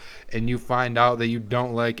up, and you find out that you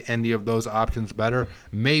don't like any of those options better,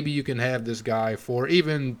 maybe you can have this guy for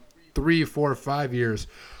even 3, 4, 5 years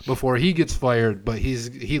before he gets fired. But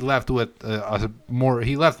he left with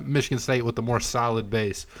he left Michigan State with a more solid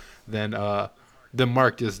base than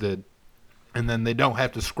Mark just did. And then they don't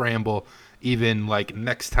have to scramble even like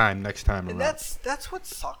next time around. And that's what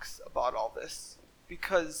sucks about all this,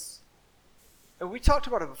 because, and we talked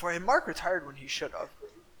about it before, and Mark retired when he should have.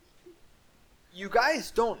 You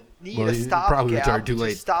guys don't need Well, a he probably stopgap retired too to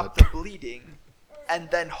late, stop but- the bleeding and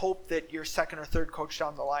then hope that your second or third coach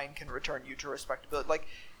down the line can return you to respectability. Like,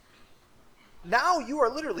 now you are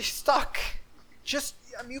literally stuck.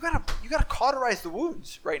 You gotta cauterize the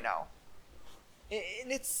wounds right now,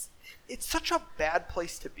 and it's such a bad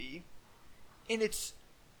place to be, and it's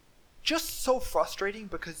just so frustrating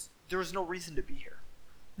because there was no reason to be here,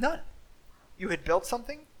 none. You had built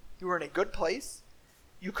something. You were in a good place.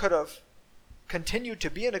 You could have continued to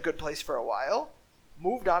be in a good place for a while,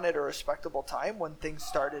 moved on at a respectable time when things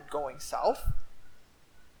started going south.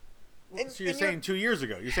 So you're saying 2 years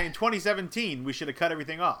ago. You're saying 2017 we should have cut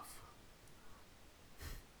everything off.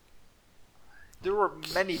 There were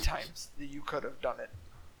many times that you could have done it.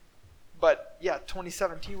 But, yeah,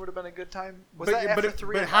 2017 would have been a good time. Was that after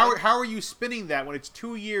 3 But how are you spinning that when it's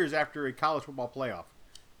 2 years after a college football playoff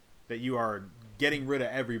that you are getting rid of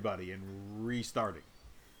everybody and restarting?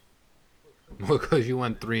 Well, because you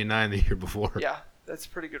went 3-9 the year before. Yeah, that's a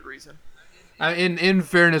pretty good reason. In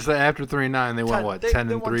fairness, after 3-9, they went,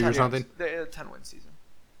 10-3 or something? They had a 10-win season.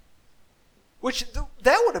 Which,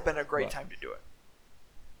 that would have been a great time to do it.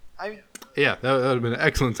 Yeah, that would have been an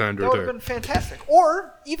excellent time to retire. That would have been fantastic.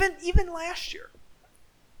 Or even last year.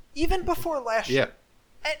 Even before last year.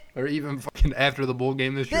 Yeah. Or even fucking after the bowl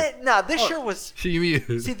game this year. This year was...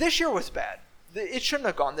 See, this year was bad. It shouldn't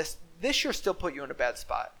have gone. This year still put you in a bad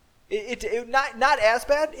spot. It not as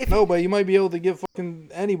bad. But you might be able to get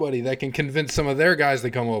fucking anybody that can convince some of their guys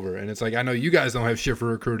to come over. And it's like, I know you guys don't have shit for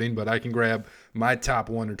recruiting, but I can grab my top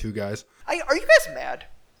 1 or 2 guys. Are you guys mad?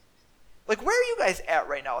 Like, where are you guys at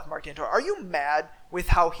right now with Mark D'Antonio? Are you mad with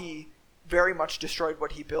how he very much destroyed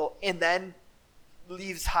what he built and then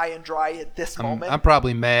leaves high and dry at this moment? I'm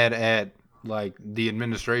probably mad at, like, the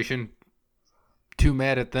administration. Too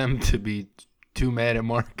mad at them to be too mad at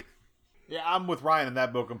Mark. Yeah, I'm with Ryan in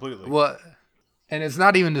that boat completely. Well, and it's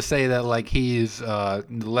not even to say that, like, he's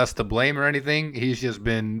less to blame or anything. He's just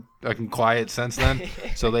been fucking quiet since then.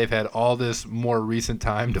 So they've had all this more recent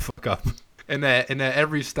time to fuck up. And at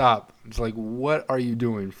every stop, it's like, what are you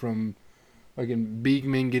doing? From fucking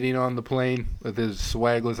Beekman getting on the plane with his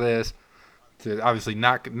swagless ass to obviously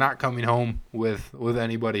not coming home with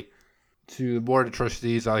anybody, to the board of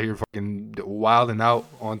trustees out here fucking wilding out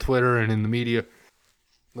on Twitter and in the media.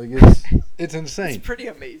 Like, it's insane. It's pretty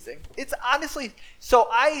amazing. It's honestly So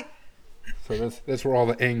that's where all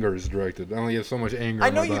the anger is directed. I only have so much anger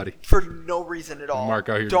in my body. You, for no reason at all, Mark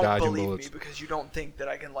out here don't dodging believe bullets. me because you don't think that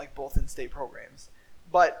I can like both in-state programs.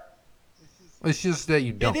 But it's just that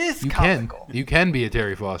you don't. It is comical. You can be a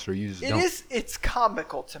Terry Foster. You just don't. It's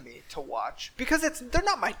comical to me to watch because they're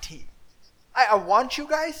not my team. I want you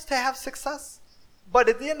guys to have success, but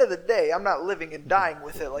at the end of the day, I'm not living and dying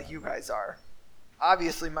with it like you guys are.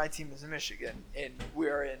 Obviously, my team is in Michigan, and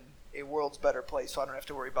we're in a world's better place, so I don't have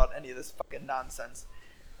to worry about any of this fucking nonsense.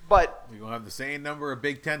 But we're gonna have the same number of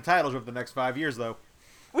Big Ten titles over the next 5 years, though.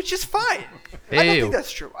 Which is fine. I don't think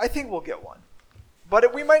that's true. I think we'll get one,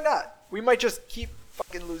 but we might not. We might just keep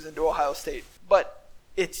fucking losing to Ohio State. But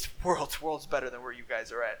it's worlds better than where you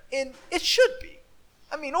guys are at, and it should be.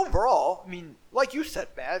 I mean, overall, like you said,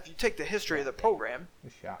 Matt, if you take the history of the program,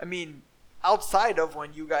 outside of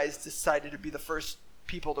when you guys decided to be the first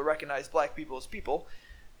people to recognize black people as people,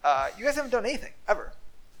 you guys haven't done anything, ever.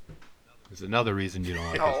 There's another reason you don't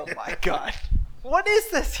like Oh, my God. What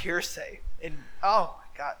is this hearsay? Oh,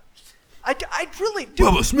 my God. I really do.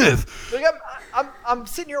 Bubba Smith. Like, I'm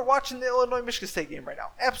sitting here watching the Illinois-Michigan State game right now.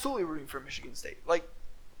 Absolutely rooting for Michigan State. Like,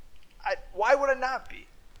 why would I not be?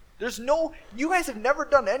 You guys have never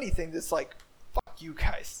done anything that's like, fuck you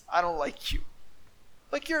guys. I don't like you.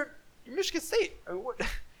 Like, you're Michigan State.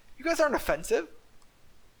 You guys aren't offensive.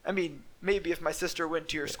 I mean, maybe if my sister went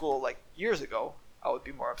to your school like years ago, I would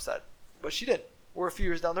be more upset. But she didn't. We're a few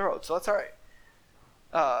years down the road, so that's all right.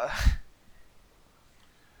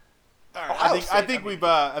 I think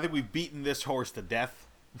we've beaten this horse to death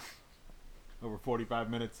over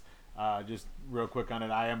 45 minutes. Just real quick on it,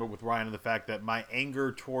 I am with Ryan on the fact that my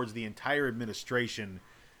anger towards the entire administration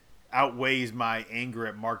outweighs my anger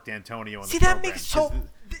at Mark D'Antonio. That makes so.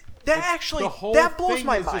 That blows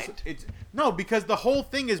my mind. Because the whole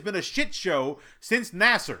thing has been a shit show since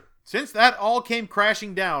Nassar. Since that all came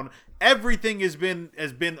crashing down, everything has been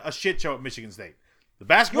a shit show at Michigan State. The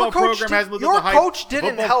basketball program hasn't lived up to hype. Your coach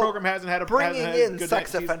didn't help program hasn't had bringing in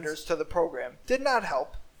sex offenders to the program. Did not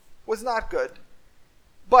help. Was not good.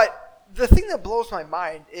 But the thing that blows my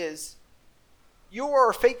mind is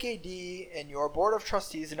your fake AD and your board of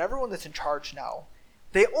trustees and everyone that's in charge now,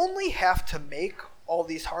 they only have to make all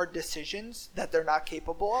these hard decisions that they're not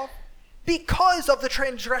capable of because of the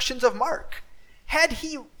transgressions of Mark. Had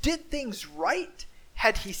he did things right,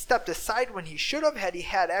 had he stepped aside when he should have, had he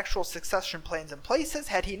had actual succession plans in places,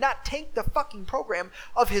 had he not tanked the fucking program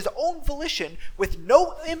of his own volition with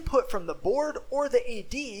no input from the board or the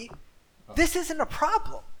AD, this isn't a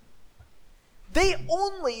problem. They're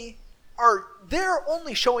only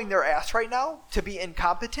showing their ass right now to be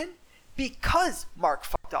incompetent because Mark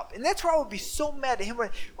fucked up. And that's where I would be so mad at him.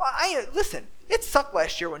 Listen, it sucked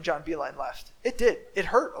last year when John Beilein left. It did. It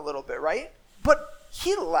hurt a little bit, right? But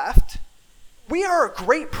he left. We are a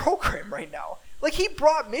great program right now. Like, he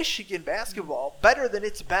brought Michigan basketball better than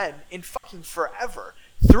it's been in fucking forever.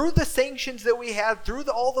 Through the sanctions that we had, through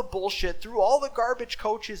all the bullshit, through all the garbage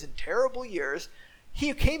coaches and terrible years,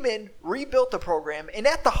 he came in, rebuilt the program, and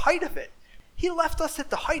at the height of it, he left us at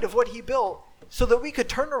the height of what he built so that we could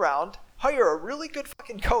turn around, hire a really good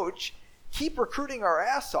fucking coach, keep recruiting our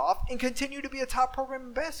ass off, and continue to be a top program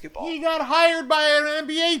in basketball. He got hired by an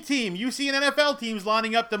NBA team. You see an NFL teams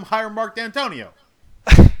lining up to hire Mark D'Antonio.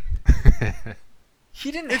 He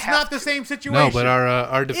didn't. It's have not to. the same situation. No, but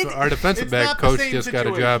our defensive back coach just got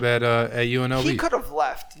a job at UNLV. He could have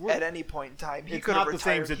left at any point in time. He could have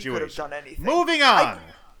retired. He could have done anything. Moving on.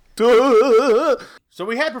 So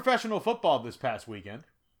we had professional football this past weekend.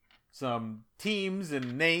 Some teams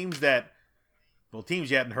and names that, well, teams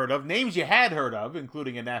you hadn't heard of, names you had heard of,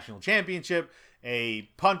 including a national championship, a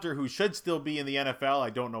punter who should still be in the NFL. I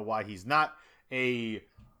don't know why he's not. A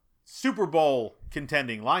Super Bowl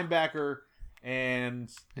contending linebacker. And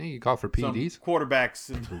hey, you call for PEDs? Some quarterbacks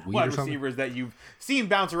and wide receivers that you've seen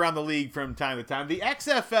bounce around the league from time to time. The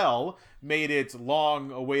XFL made its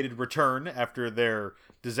long-awaited return after their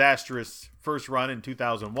disastrous first run in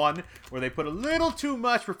 2001, where they put a little too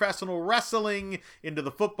much professional wrestling into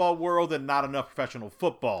the football world and not enough professional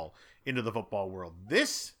football into the football world.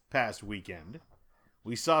 This past weekend,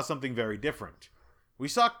 we saw something very different. We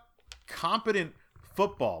saw competent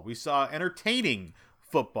football. We saw entertaining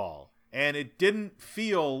football. And it didn't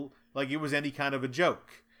feel like it was any kind of a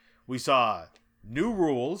joke. We saw new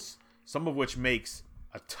rules, some of which makes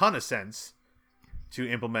a ton of sense to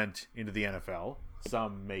implement into the NFL.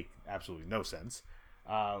 Some make absolutely no sense.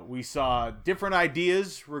 We saw different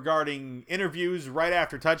ideas regarding interviews right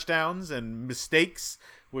after touchdowns and mistakes,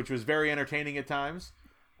 which was very entertaining at times.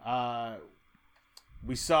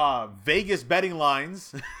 We saw Vegas betting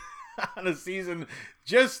lines on a season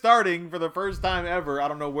just starting for the first time ever. I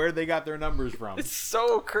don't know where they got their numbers from. It's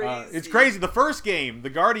so crazy. It's crazy. The first game, the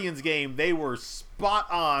Guardians game, they were spot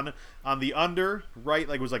on the under, right?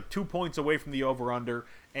 Like, it was like 2 points away from the over-under,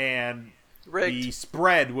 and rigged. The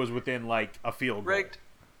spread was within like a field goal.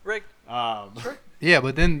 Rigged. Yeah,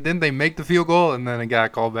 but then they make the field goal, and then it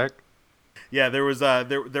got called back. Yeah, there was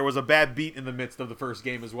a bad beat in the midst of the first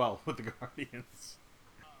game as well with the Guardians.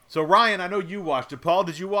 So, Ryan, I know you watched it. Paul,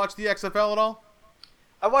 did you watch the XFL at all?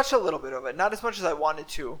 I watched a little bit of it, not as much as I wanted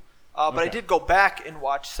to, but I did go back and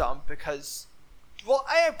watch some because, well,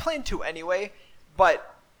 I had planned to anyway,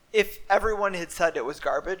 but if everyone had said it was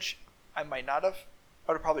garbage, I might not have.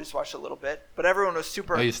 I would have probably just watched a little bit, but everyone was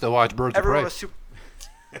super... I used to watch Birds of Prey. Everyone was super...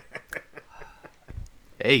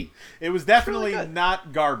 Hey. It was definitely really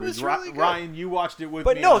not garbage. It was really good. Ryan, you watched it with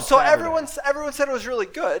but me no, on so Saturday. everyone said it was really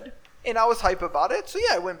good, and I was hype about it. So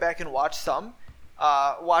yeah, I went back and watched some.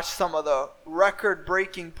 Watched some of the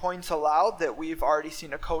record-breaking points allowed that we've already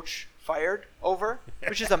seen a coach fired over,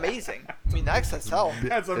 which is amazing. I mean, the XSL.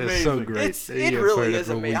 That's amazing. It's so great. It really is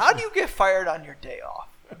amazing. How do you get fired on your day off?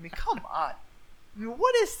 I mean, come on. I mean,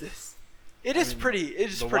 what is this? It is pretty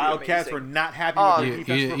The pretty Wildcats amazing. were not happy with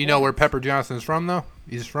their defense. You know where Pepper Johnson's from, though?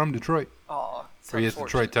 He's from Detroit. Oh, it's Or he has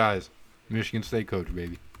unfortunate. Detroit ties. Michigan State coach,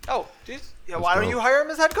 baby. Oh, dude, yeah, Let's why don't go. you hire him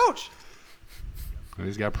as head coach?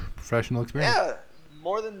 He's got professional experience. Yeah,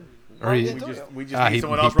 more than Or he- Antonio. We just need He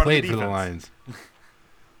someone else running played the for defense. the Lions.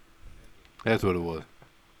 That's what it was.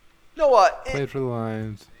 No, what? Played for the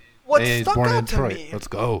Lions. What And he's stuck born in out to Detroit. me Let's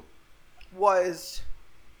go. was,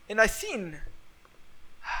 and I seen.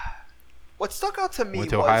 What stuck out to me Went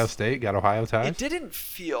to was Ohio State. Got Ohio it ties. didn't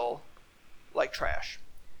feel like trash.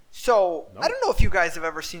 So Nope. I don't know if you guys have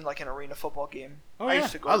ever seen like an arena football game. Oh, I yeah.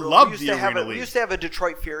 used to go. I to- loved we used the to have Arena We League. used to have a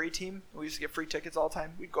Detroit Fury team. We used to get free tickets all the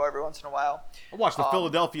time. We'd go every once in a while. I watched the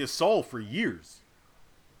Philadelphia Soul for years.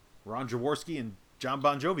 Ron Jaworski and John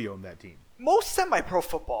Bon Jovi owned that team. Most semi-pro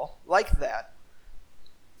football like that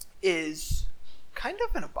is kind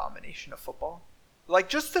of an abomination of football. Like,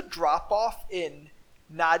 just the drop off in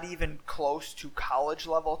not even close to college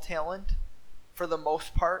level talent for the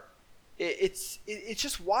most part. It's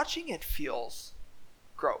just watching it feels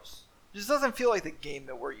gross. It just doesn't feel like the game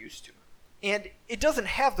that we're used to. And it doesn't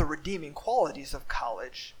have the redeeming qualities of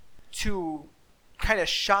college to kind of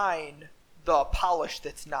shine the polish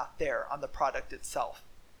that's not there on the product itself.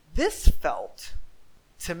 This felt,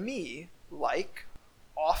 to me, like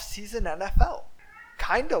off-season NFL.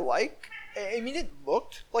 Kind of like, I mean, it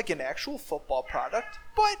looked like an actual football product,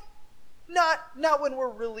 but not when we're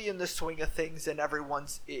really in the swing of things and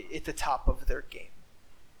everyone's at the top of their game.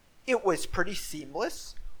 It was pretty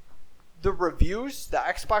seamless. The reviews, the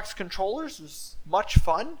Xbox controllers was much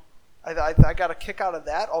fun. I got a kick out of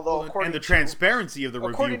that. Although, and the transparency of the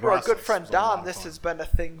review process. According to our good friend Dom, this has been a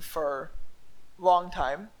thing for a long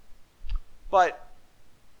time. But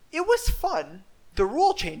it was fun. The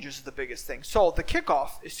rule changes are the biggest thing. So the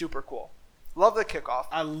kickoff is super cool. Love the kickoff.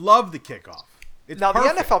 I love the kickoff. It's now,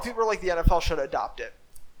 perfect. the NFL, people are like, the NFL should adopt it.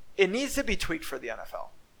 It needs to be tweaked for the NFL.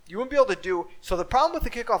 You wouldn't be able to do... So the problem with the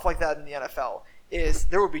kickoff like that in the NFL is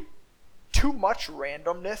there would be too much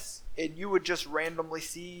randomness, and you would just randomly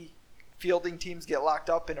see fielding teams get locked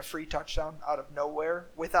up in a free touchdown out of nowhere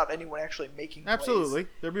without anyone actually making plays. Absolutely.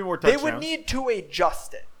 There'd be more touchdowns. They would need to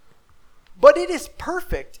adjust it. But it is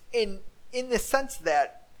perfect in the sense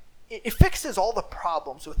that it fixes all the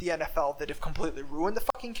problems with the NFL that have completely ruined the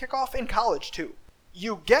fucking kickoff, in college too.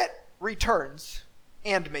 You get returns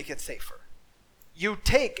and make it safer. You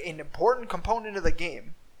take an important component of the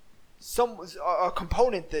game, a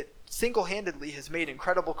component that single-handedly has made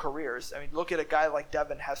incredible careers. I mean, look at a guy like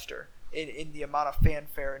Devin Hester in the amount of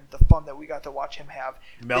fanfare and the fun that we got to watch him have.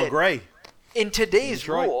 Mel Gray. In today's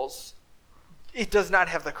rules, it does not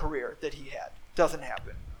have the career that he had. Doesn't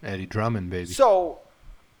happen. Eddie Drummond, baby. So,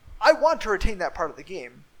 I want to retain that part of the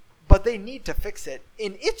game, but they need to fix it.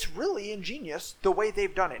 And it's really ingenious the way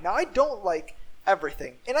they've done it. Now, I don't like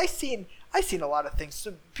everything. And I've seen a lot of things.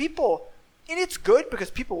 So people, and it's good because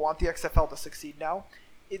people want the XFL to succeed now.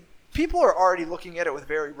 People are already looking at it with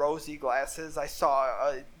very rosy glasses. I saw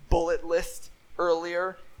a bullet list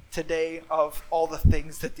earlier today of all the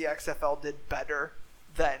things that the XFL did better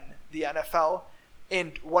than the NFL.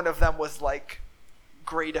 And one of them was like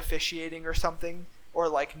great officiating or something, or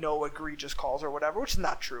like no egregious calls or whatever, which is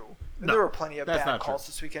not true. No, there were plenty of bad calls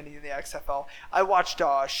this weekend in the XFL. I watched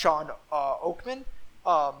Sean Oakman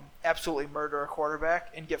absolutely murder a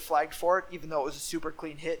quarterback and get flagged for it, even though it was a super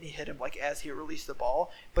clean hit and he hit him like as he released the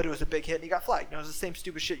ball, but it was a big hit and he got flagged. And it was the same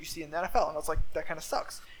stupid shit you see in the NFL, and I was like, that kind of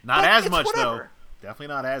sucks. Not as much though. Definitely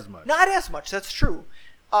not as much. Not as much, that's true.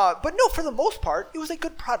 But no, for the most part, it was a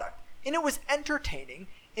good product. And it was entertaining,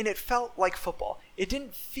 and it felt like football. It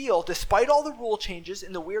didn't feel, despite all the rule changes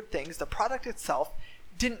and the weird things, the product itself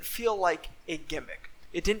didn't feel like a gimmick.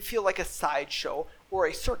 It didn't feel like a sideshow or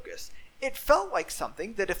a circus. It felt like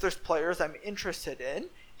something that if there's players I'm interested in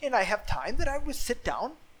and I have time, that I would sit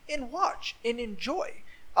down and watch and enjoy.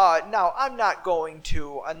 Now, I'm not going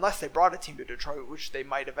to, unless they brought a team to Detroit, which they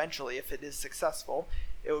might eventually if it is successful,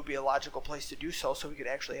 it would be a logical place to do so we could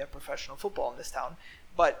actually have professional football in this town.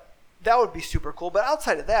 But that would be super cool. But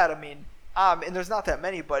outside of that, I mean, and there's not that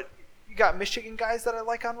many, but you got Michigan guys that I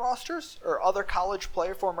like on rosters, or other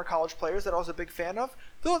former college players that I was a big fan of.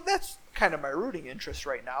 Though that's kind of my rooting interest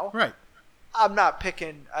right now. Right. I'm not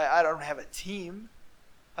picking, I don't have a team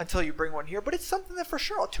until you bring one here, but it's something that for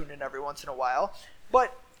sure I'll tune in every once in a while.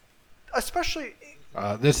 But especially...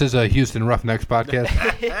 this is a Houston Roughnecks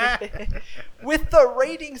podcast. With the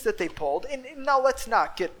ratings that they pulled, and now let's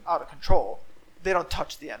not get out of control, they don't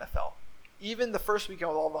touch the NFL. Even the first weekend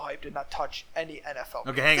with all the hype did not touch any NFL.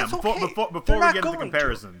 Okay, hang on. Before we get into the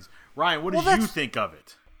comparisons, Ryan, what did you think of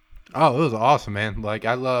it? Oh, it was awesome, man. Like,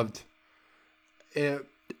 I loved it.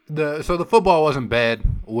 So the football wasn't bad,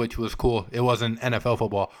 which was cool. It wasn't NFL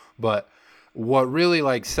football, but what really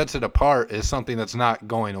like sets it apart is something that's not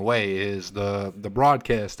going away, is the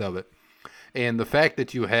broadcast of it. And the fact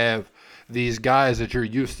that you have these guys that you're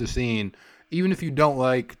used to seeing, even if you don't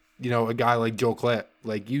like, a guy like Joe Klatt,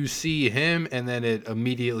 like you see him and then it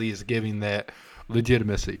immediately is giving that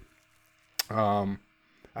legitimacy. I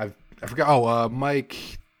forgot.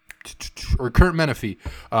 Mike or Kurt Menefee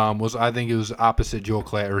was, I think it was opposite Joe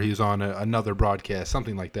Klatt, or he was on another broadcast,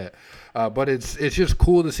 something like that. But it's just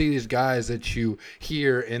cool to see these guys that you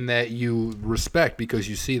hear and that you respect, because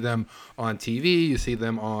you see them on TV, you see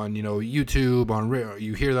them on YouTube,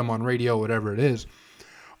 you hear them on radio, whatever it is,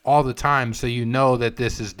 all the time. So you know that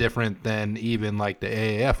this is different than even like the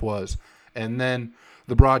AAF was. And then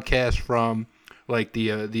the broadcast from like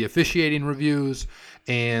the officiating reviews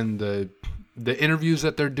and the interviews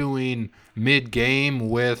that they're doing mid-game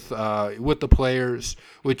with the players,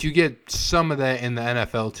 which you get some of that in the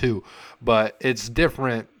NFL too, but it's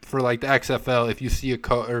different for like the XFL. If you see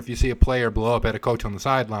if you see a player blow up at a coach on the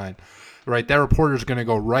sideline, right, that reporter's going to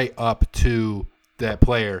go right up to that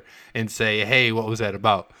player and say, "Hey, what was that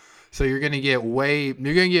about?" So you're going to get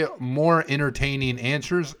more entertaining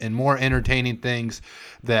answers and more entertaining things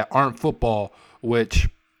that aren't football, which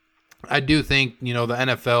I do think, the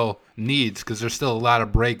NFL needs, because there's still a lot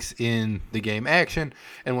of breaks in the game action.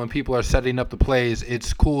 And when people are setting up the plays,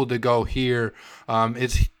 it's cool to go hear.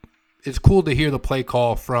 It's cool to hear the play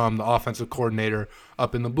call from the offensive coordinator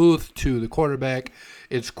up in the booth to the quarterback.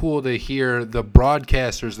 It's cool to hear the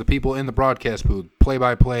broadcasters, the people in the broadcast booth,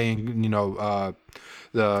 play-by-play, and,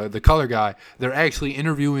 the color guy. They're actually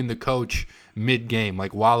interviewing the coach mid-game,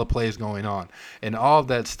 like while the play is going on. And all of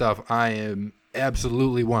that stuff I am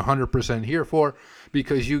absolutely 100% here for,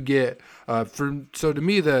 because you get so to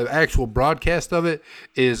me the actual broadcast of it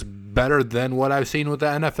is better than what I've seen with the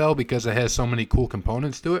NFL, because it has so many cool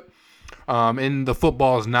components to it. And the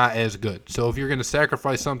football is not as good. So if you're going to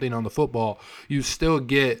sacrifice something on the football, you still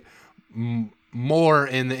get more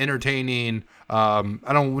in the entertaining. I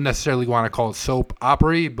don't necessarily want to call it soap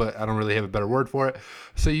opera, but I don't really have a better word for it.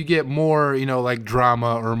 So you get more, like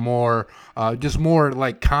drama, or more, just more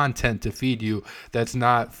like content to feed you that's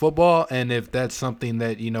not football. And if that's something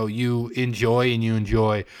that, you enjoy, and you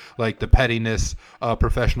enjoy like the pettiness of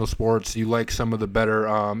professional sports, you like some of the better,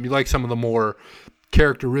 you like some of the more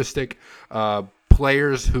characteristic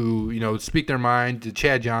players who, speak their mind, to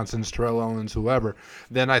Chad Johnsons, Terrell Owens, whoever,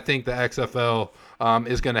 then I think the XFL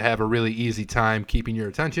is going to have a really easy time keeping your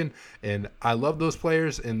attention. And I love those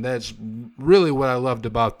players, and that's really what I loved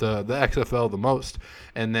about the XFL the most.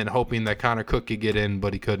 And then hoping that Connor Cook could get in,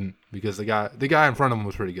 but he couldn't, because the guy in front of him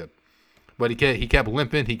was pretty good. But he kept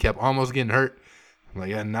limping. He kept almost getting hurt. I'm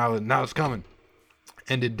like, yeah, now it's coming.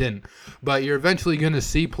 And it didn't. But you're eventually going to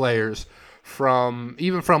see players from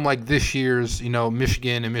like this year's,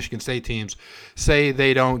 Michigan and Michigan State teams, say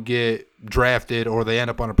they don't get drafted or they end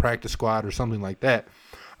up on a practice squad or something like that.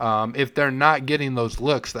 If they're not getting those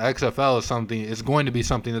looks, the XFL is going to be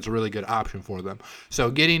something that's a really good option for them. So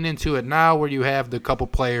getting into it now, where you have the couple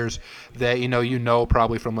players that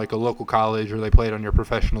probably from like a local college, or they played on your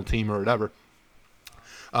professional team or whatever.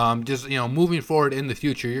 Just moving forward in the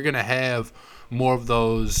future, you're going to have more of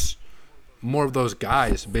those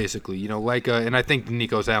guys, basically, and I think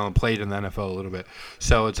Nico Allen played in the NFL a little bit,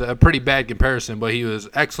 so it's a pretty bad comparison, but he was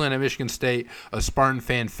excellent at Michigan State, a Spartan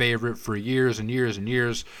fan favorite for years and years and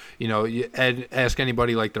years. You ask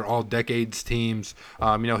anybody, like, they're all decades teams,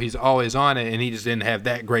 he's always on it, and he just didn't have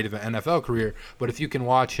that great of an NFL career. But if you can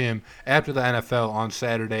watch him after the NFL on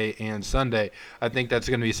Saturday and Sunday, I think that's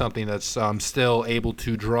going to be something that's still able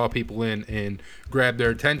to draw people in and grab their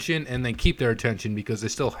attention, and then keep their attention, because they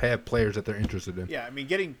still have players that they're interested in. Yeah, I mean,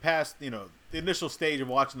 getting past the initial stage of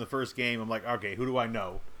watching the first game, I'm like, okay, who do I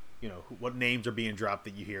know? What names are being dropped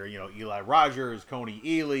that you hear? Eli Rogers, Coney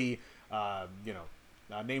Ely,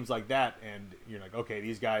 names like that, and you're like, okay,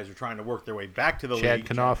 these guys are trying to work their way back to the Chad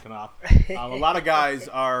league. Knoff. A lot of guys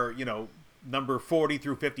are number 40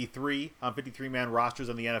 through 53 on 53-man rosters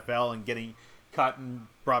in the NFL, and getting cut and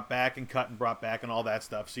brought back, and cut and brought back, and all that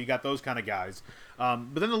stuff. So you got those kind of guys.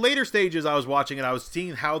 But then the later stages, I was watching it. I was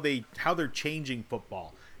seeing how they're changing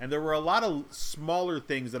football, and there were a lot of smaller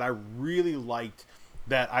things that I really liked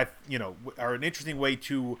that are an interesting way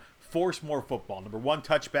to force more football. Number one,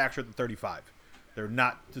 touchbacks are at the 35. They're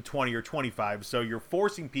not the 20 or 25, so you're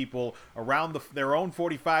forcing people around their own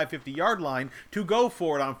 45, 50-yard line to go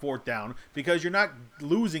for it on fourth down, because you're not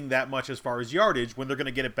losing that much as far as yardage when they're going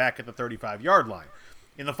to get it back at the 35-yard line.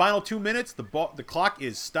 In the final 2 minutes, the clock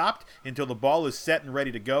is stopped until the ball is set and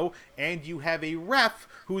ready to go, and you have a ref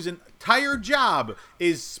whose entire job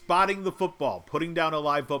is spotting the football, putting down a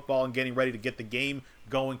live football, and getting ready to get the game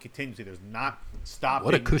going continuously. There's not stopping.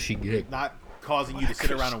 What a cushy gig. Not causing you to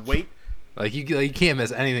sit around and wait. Like you can't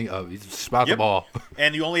mess anything up. You just spot the ball.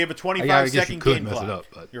 And you only have a 25-second game mess clock. it up,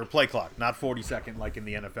 but. You're a play clock, not 40-second like in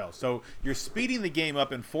the NFL. So you're speeding the game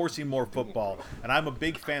up and forcing more football, and I'm a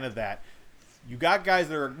big fan of that. You got guys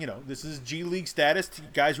that are, this is G League status,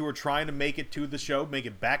 guys who are trying to make it to the show, make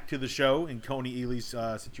it back to the show in Coney Ely's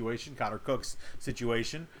situation, Connor Cook's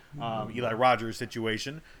situation, Eli Rogers'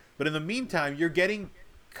 situation. But in the meantime, you're getting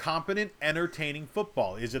competent, entertaining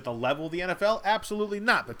football. Is it the level of the NFL? Absolutely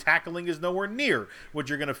not. The tackling is nowhere near what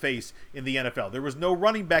you're going to face in the NFL. There was no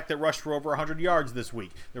running back that rushed for over 100 yards this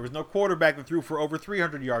week. There was no quarterback that threw for over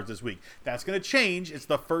 300 yards this week. That's going to change. It's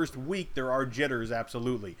the first week. There are jitters,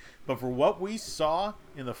 absolutely. But for what we saw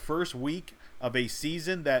in the first week of a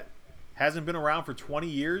season that hasn't been around for 20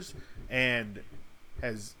 years and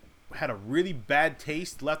has had a really bad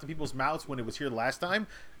taste left in people's mouths when it was here last time,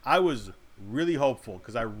 I was really hopeful,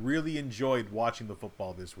 because I really enjoyed watching the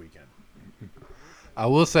football this weekend. I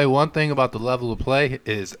will say one thing about the level of play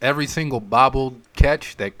is every single bobbled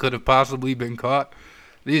catch that could have possibly been caught,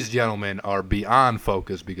 These gentlemen are beyond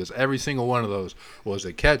focused because every single one of those was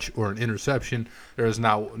a catch or an interception. There is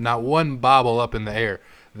not one bobble up in the air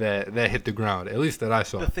that hit the ground, at least that I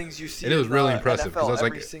saw. The things you see And it was in really the impressive NFL, because I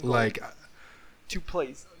every was single like, 2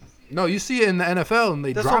 plays. no, you see it in the NFL and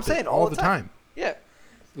they That's what drop I'm saying, it all the time. Yeah.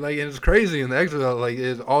 Like, and it's crazy in the extra. Like,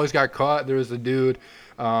 it always got caught. There was a dude,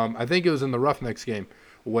 I think it was in the Roughnecks game,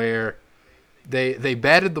 where they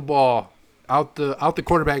batted the ball out the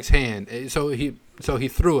quarterback's hand. So he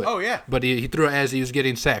threw it. Oh, yeah. But he threw it as he was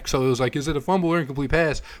getting sacked. So it was like, is it a fumble or incomplete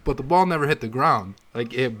pass? But the ball never hit the ground.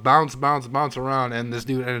 Like, it bounced around, and this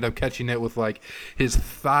dude ended up catching it with, like, his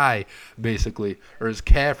thigh, basically, or his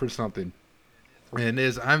calf or something. And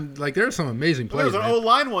I'm like, there's some amazing There plays. was an Man.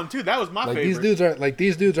 O-line one, too. That was my Like favorite.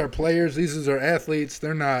 these dudes are players. These dudes are athletes.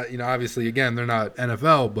 They're not, obviously, again, they're not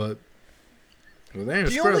NFL, but they're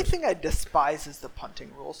The only thing I despise is the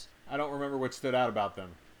punting rules. I don't remember what stood out about them.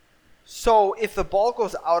 So if the ball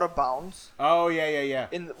goes out of bounds Oh, yeah.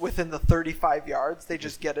 within the 35 yards, they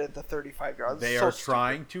just get it at the 35 yards. They So are stupid.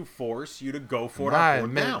 trying to force you to go for it on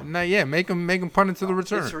fourth down. make them punt it to the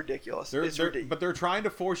return. It's ridiculous. They're, It's they're- ridiculous. but they're trying to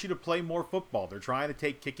force you to play more football. They're trying to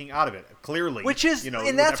take kicking out of it. Clearly, Which is,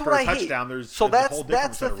 and that's after what a I hate. touchdown, there's So there's a whole different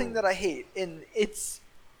that's set the of thing rules. that I hate, and it's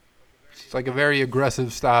It's like a very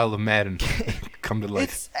aggressive style of Madden come to life.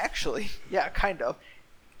 it's actually kind of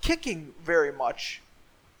kicking very much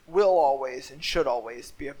will always and should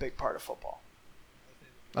always be a big part of football.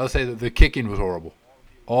 I'll say that the kicking was horrible.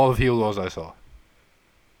 All the field goals I saw.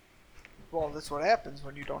 Well, that's what happens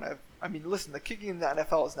when you don't have. I mean, listen, the kicking in the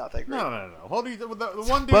NFL is not that great. No. Hold on. The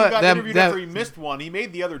one dude But who got that- interviewed that- after he missed one, he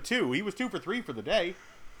made the other 2. He was 2 for 3 for the day.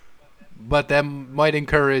 But that might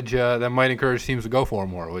encourage teams to go for it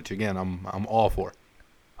more, which again I'm all for.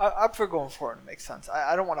 I'm for going for it. It makes sense.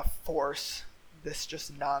 I don't want to force this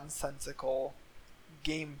just nonsensical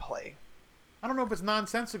gameplay. I don't know if it's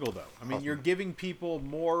nonsensical though. I mean, you're giving people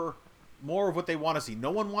more of what they want to see.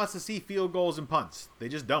 No one wants to see field goals and punts. They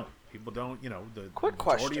just don't. People don't. The Quick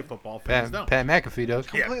majority question. of football fans Pat don't. McAfee does.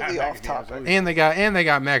 Yeah, Completely Pat off McAfee, topic. absolutely. And they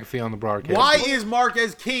got McAfee on the broadcast. Why is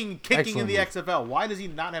Marquez King kicking in the Excellent. XFL? Why does he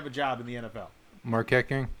not have a job in the NFL? Marquette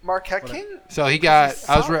King? Marquette King? So he got. He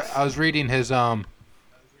I was reading his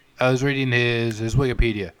his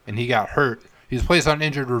Wikipedia, and he got hurt. He was placed on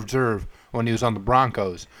injured reserve when he was on the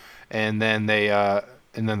Broncos, and then they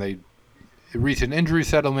reached an injury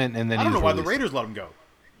settlement, and then I he don't know was why the released. Raiders let him go.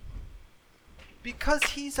 Because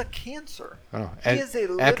he's a cancer. I don't know. He is a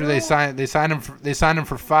After they literal- signed him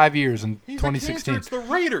for 5 years in He's 2016. a cancer. It's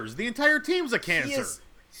the Raiders. The entire team's a cancer.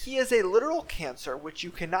 He is a literal cancer, which you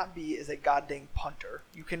cannot be as a goddamn punter.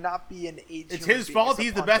 You cannot be an AIDS. It's human his being fault. as a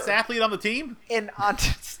He's the best punter. athlete on the team. And on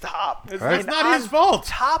stop. It's Right. And not his on fault.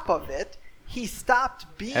 Top of it, he stopped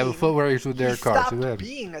being. Have a foot race with Derek Carr. See what He stopped happens.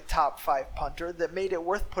 being a top 5 punter that made it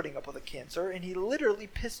worth putting up with a cancer, and he literally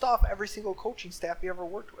pissed off every single coaching staff he ever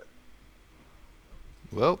worked with.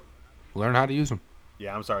 Well, learn how to use them.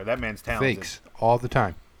 Yeah, I'm sorry. That man's talented. Fakes all the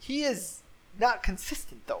time. He is not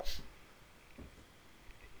consistent though.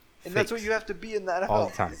 And that's what Fakes. you have to be in the NFL. All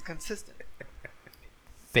the time. Is consistent.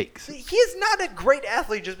 Fakes He is not a great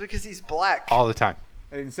athlete just because he's black. all the time.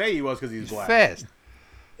 I didn't say he was because he's He's black. fast.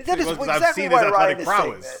 That is Because I've exactly seen why his Ryan athletic is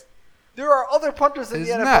saying prowess. that. There are other punters in It's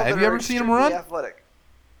the NFL not. that Have you are ever seen him extremely run? athletic.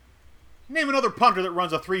 Name another punter that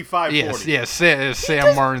runs a 3.5 Yes. Sam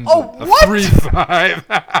does- Martin's oh, a what? 3.5.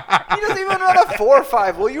 He doesn't even run a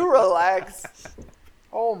 4.5. Will you relax?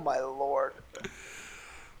 Oh my lord.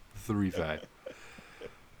 3.5.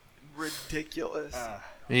 Ridiculous.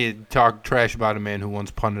 He talked trash about a man who once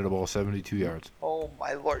punted a ball 72 yards. Oh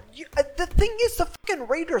my lord. The thing is, the fucking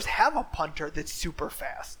Raiders have a punter that's super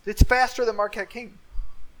fast. It's faster than Marquette King.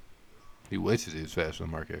 He wishes he was faster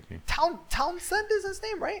than Marquette King. Townsend is his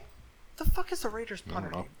name, right? The fuck is the Raiders punter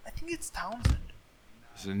know. name? I think it's Townsend.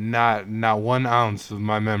 So not 1 ounce of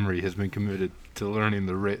my memory has been committed to learning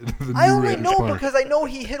the new I only Raiders know punter. because I know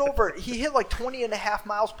he hit like 20 and a half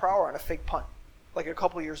miles per hour on a fake punt, like a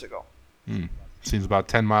couple years ago. Seems about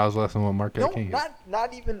 10 miles less than what Marquette No, King hit.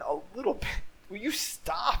 not even a little bit. Will you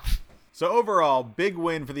stop? So overall, big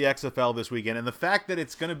win for the XFL this weekend, and the fact that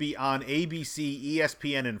it's going to be on ABC,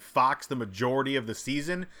 ESPN, and Fox the majority of the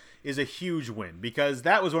season is a huge win, because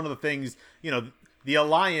that was one of the things, the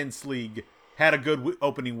Alliance League had a good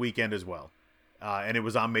opening weekend as well, and it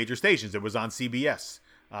was on major stations. It was on CBS,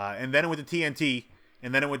 and then it went to TNT,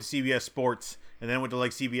 and then it went to CBS Sports, and then it went to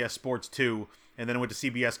like CBS Sports 2, and then it went to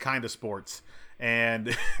CBS Kinda Sports.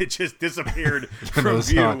 and it just disappeared It from was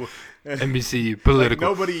on view. NBC Like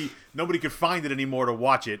political. nobody could find it anymore to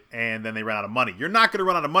watch it, and then they ran out of money. You're not going to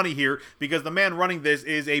run out of money here because the man running this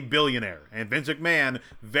is a billionaire, and Vince McMahon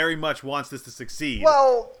very much wants this to succeed.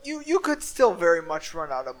 Well, you could still very much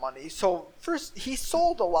run out of money. So first, he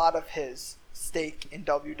sold a lot of his stake in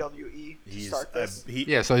WWE to start this. so he's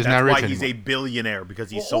that's not rich why he's anymore. a billionaire, because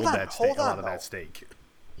he Well, sold hold on, that stake, hold a lot on, of though. that stake.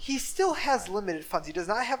 He still has limited funds. He does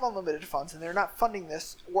not have unlimited funds, and they're not funding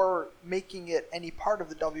this or making it any part of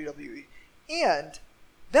the WWE. And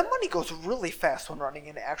that money goes really fast when running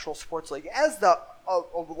an actual sports league. As the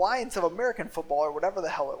Alliance of American Football, or whatever the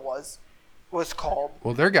hell it was called.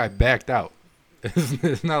 Well, their guy backed out.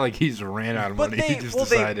 It's not like he's ran out of But money. they- He just well,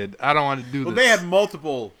 they- decided, I don't want to do Well, this. they had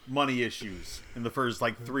multiple money issues in the first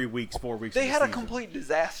 3 weeks, 4 weeks. They of the had a season. complete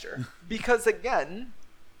disaster because, again,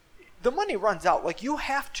 the money runs out. Like,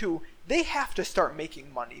 they have to start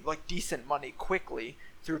making money, like decent money, quickly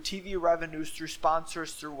through TV revenues, through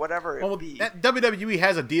sponsors, through whatever it Well, be. WWE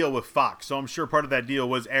has a deal with Fox, so I'm sure part of that deal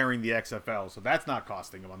was airing the XFL, so that's not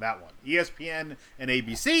costing them on that one. ESPN and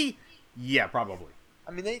ABC, yeah, probably.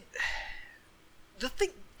 I mean, it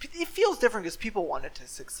feels different because people want it to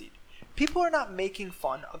succeed. People are not making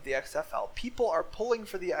fun of the XFL. People are pulling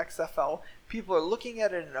for the XFL. People are looking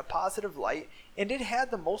at it in a positive light, and it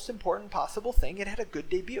had the most important possible thing. It had a good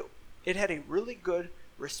debut. It had a really good,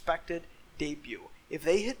 respected debut. If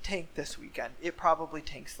they hit tank this weekend, it probably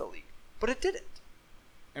tanks the league. But it didn't.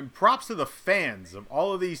 And props to the fans of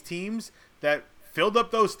all of these teams that filled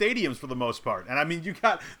up those stadiums for the most part. And I mean, you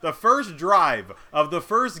got the first drive of the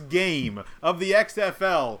first game of the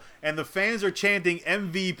XFL, and the fans are chanting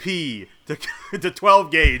MVP to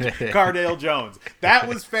 12 gauge Cardale Jones. That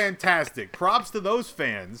was fantastic. Props to those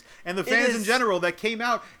fans and the fans in general that came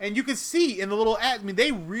out. And you can see in the little ad, I mean,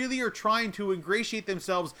 they really are trying to ingratiate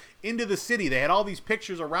themselves into the city. They had all these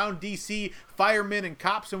pictures around DC, firemen and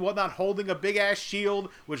cops and whatnot holding a big ass shield,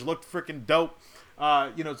 which looked freaking dope.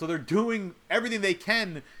 So they're doing everything they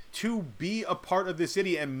can to be a part of the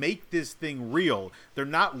city and make this thing real. They're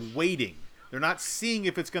not waiting. They're not seeing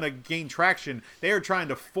if it's going to gain traction. They are trying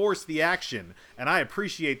to force the action. And I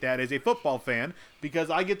appreciate that as a football fan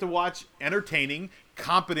because I get to watch entertaining,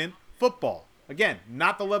 competent football. Again,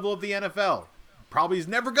 not the level of the NFL. Probably is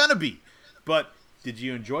never going to be. But did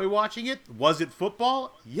you enjoy watching it? Was it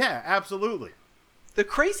football? Yeah, absolutely. The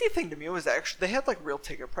crazy thing to me was actually they had like real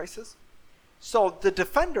ticket prices. So the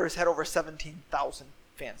Defenders had over 17,000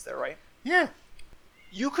 fans there, right? Yeah.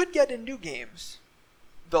 You could get into games,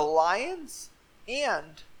 the Lions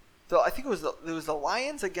and I think it was the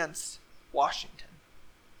Lions against Washington.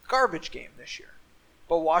 Garbage game this year.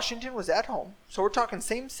 But Washington was at home, so we're talking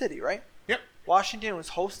same city, right? Yep. Washington was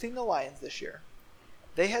hosting the Lions this year.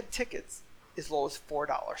 They had tickets as low as $4.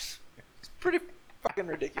 It's pretty fucking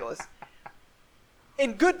ridiculous.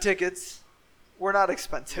 And good tickets were not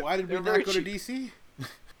expensive. Why did we They're not very go to cheap. DC?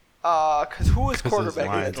 Because who was 'Cause those quarterback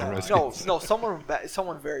at Lions that are time? Redskins. No,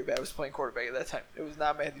 someone very bad was playing quarterback at that time. It was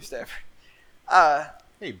not Matthew Stafford.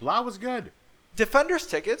 Hey, Blau was good. Defenders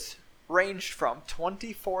tickets ranged from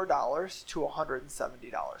 $24 to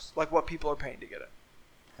 $170, like what people are paying to get it.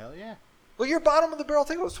 Hell yeah. Well, your bottom of the barrel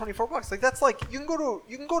ticket was $24. Like that's like you can go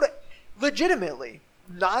to legitimately,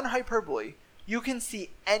 non-hyperbole. You can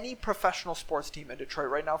see any professional sports team in Detroit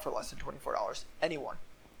right now for less than $24. Anyone,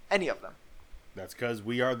 any of them. That's because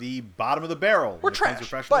we are the bottom of the barrel We're when it comes to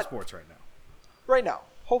trash, professional but- sports right now. Right now.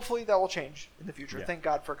 Hopefully that will change in the future. Yeah. Thank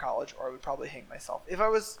God for college, or I would probably hang myself. If I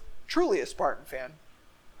was truly a Spartan fan,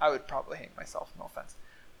 I would probably hang myself. No offense.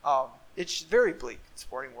 It's very bleak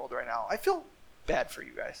sporting world right now. I feel bad for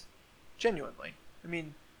you guys, genuinely. I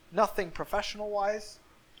mean, nothing professional-wise,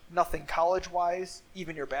 nothing college-wise.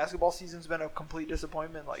 Even your basketball season's been a complete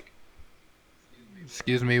disappointment. Like,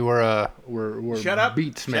 Excuse me, we're Shut up.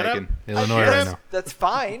 beat Shut up. smacking Illinois Shut right up. now. that's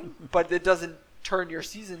fine, but it doesn't turn your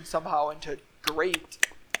season somehow into great.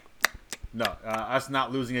 No, us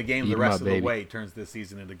not losing a game Eat the 'em rest up, of the baby. way turns this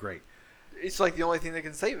season into great. It's like the only thing that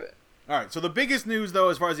can save it. All right, so the biggest news, though,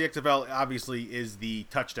 as far as the XFL, obviously, is the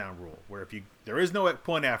touchdown rule, where there is no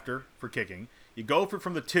point after for kicking. You go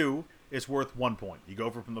from the 2, it's worth 1 point. You go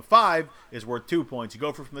from the 5, it's worth 2 points. You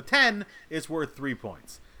go from the 10, it's worth 3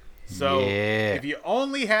 points. So Yeah. if you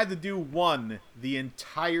only had to do one the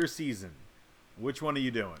entire season, which one are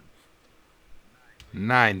you doing?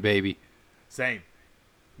 9, baby. Same.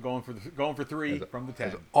 Going for 3 from the 10.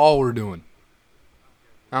 That's all we're doing.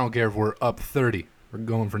 I don't care if we're up 30. We're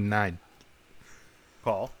going for 9.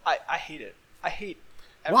 Paul? I hate it. I hate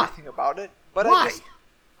Why? everything about it. But Why?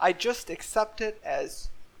 I just accept it as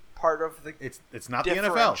part of the It's not the NFL.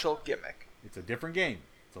 differential gimmick. It's a different game.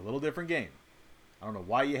 It's a little different game. I don't know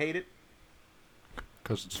why you hate it.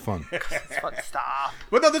 Because it's fun. It's fun. Stop.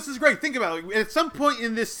 But no, this is great. Think about it. At some point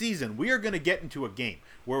in this season, we are going to get into a game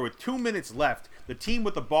where with 2 minutes left, the team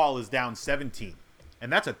with the ball is down 17.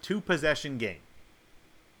 And that's a 2-possession game.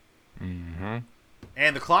 Mm-hmm.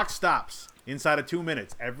 And the clock stops inside of 2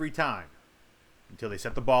 minutes every time until they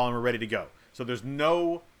set the ball and we're ready to go. So there's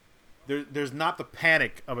not the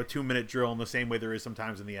panic of a 2-minute drill in the same way there is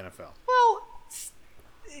sometimes in the NFL. Well,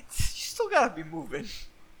 you still gotta be moving.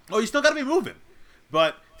 Oh, you still got to be moving.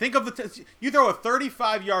 But think of you throw a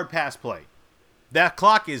 35-yard pass play. That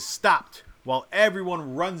clock is stopped while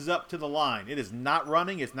everyone runs up to the line. It is not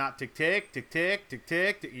running. It's not tick-tick, tick-tick,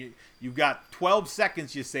 tick-tick. You've got 12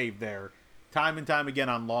 seconds you saved there, time and time again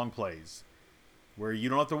on long plays, where you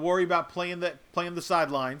don't have to worry about playing the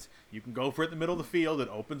sidelines. You can go for it in the middle of the field. It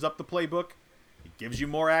opens up the playbook. It gives you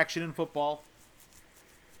more action in football.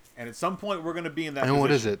 And at some point, we're going to be in that And position.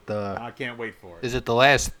 what is it? I can't wait for it. Is it the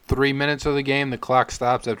last 3 minutes of the game? The clock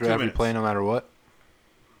stops after 2 every minutes. play, no matter what.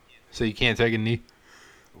 So you can't take a knee.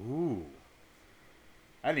 Ooh.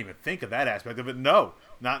 I didn't even think of that aspect of it. No,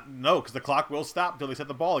 because the clock will stop until they set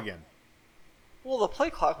the ball again. Well, the play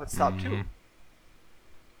clock would stop too,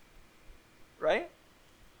 right?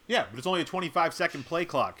 Yeah, but it's only a 25-second play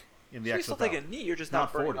clock in the So you extra still take a knee. You're just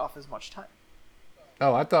not burning 40. off as much time.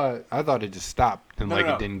 Oh, I thought it just stopped and No, like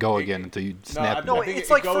no. it didn't go again until you snapped I No, it. think it's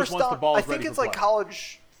it like goes first once the down. ball's I think ready it's for like play.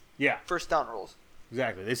 college Yeah, first down rules.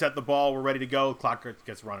 exactly. They set the ball, we're ready to go, clock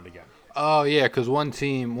gets running again. Oh yeah, because one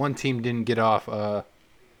team didn't get off. I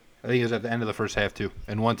think it was at the end of the first half too,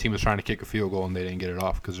 and one team was trying to kick a field goal and they didn't get it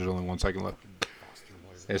off because there's only 1 second left.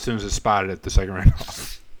 As soon as it's spotted it, the second ran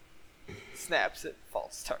off. Snaps it,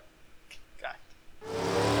 false start. God.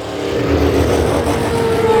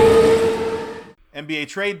 NBA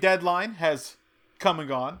trade deadline has come and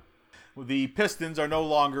gone. The Pistons are no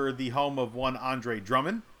longer the home of one Andre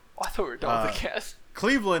Drummond. Oh, I thought we were done with the cast.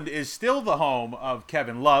 Cleveland is still the home of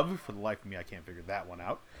Kevin Love. For the life of me, I can't figure that one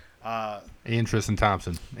out. And Tristan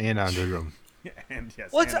Thompson and Andre Drummond And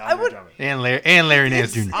yes, What's- and I Andre would- Drummond. and Larry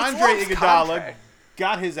Nance It's- Jr. Andre Love's Iguodala contract.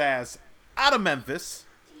 got his ass out of Memphis,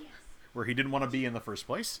 where he didn't want to be in the first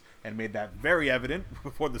place, and made that very evident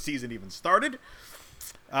before the season even started.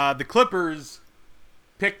 The Clippers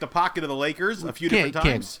picked the pocket of the Lakers a few different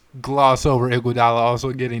times. Can't gloss over Iguodala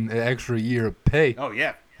also getting an extra year of pay. Oh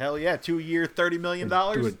yeah, hell yeah, 2-year, $30 million.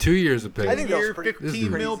 Do it 2 years of pay. I think that was Year, pretty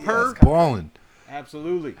 15 mil crazy, per. yes. Balling.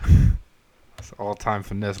 Absolutely. It's all-time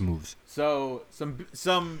finesse moves. So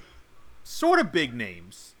some sort of big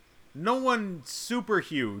names. No one super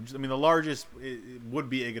huge. I mean, the largest would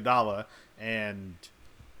be Iguodala, and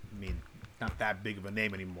I mean, not that big of a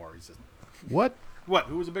name anymore. He's just, What? what?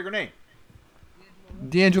 Who was a bigger name?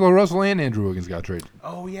 D'Angelo Russell and Andrew Wiggins got traded.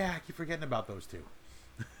 Oh yeah, I keep forgetting about those two.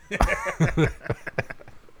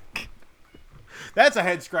 That's a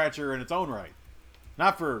head scratcher in its own right.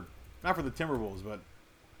 Not for the Timberwolves, but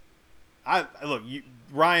look,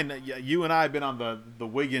 Ryan, you and I have been on the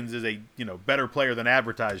Wiggins is a better player than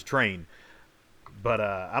advertised train, but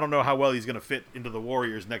I don't know how well he's going to fit into the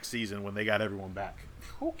Warriors next season when they got everyone back.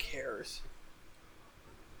 Who cares?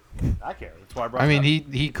 I care. That's why I brought. I mean, it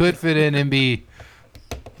up. he could fit in and be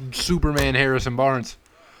Superman Harrison Barnes.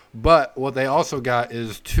 But what they also got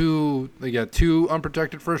is two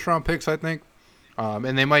unprotected first-round picks, I think.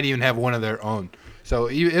 And they might even have one of their own. So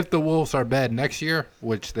if the Wolves are bad next year,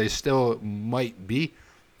 which they still might be,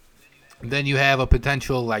 then you have a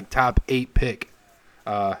potential top 8 pick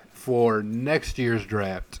for next year's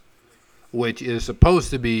draft, which is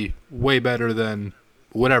supposed to be way better than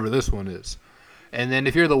whatever this one is. And then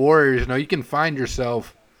if you're the Warriors, you can find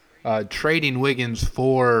yourself trading Wiggins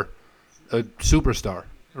for a superstar,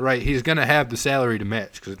 right? He's going to have the salary to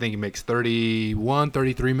match because I think he makes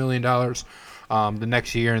 $33 million the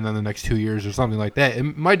next year and then the next 2 years or something like that. It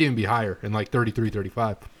might even be higher in 33,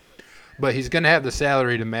 35. But he's going to have the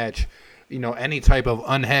salary to match, any type of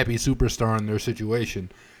unhappy superstar in their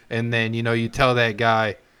situation. And then, you tell that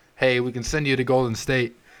guy, hey, we can send you to Golden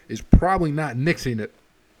State. Is probably not nixing it.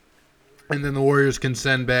 And then the Warriors can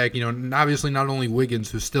send back, obviously not only Wiggins,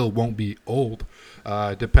 who still won't be old,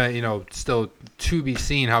 still to be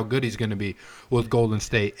seen how good he's going to be with Golden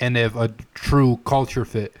State, and if a true culture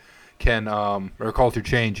fit or culture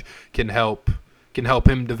change can help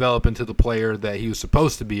him develop into the player that he was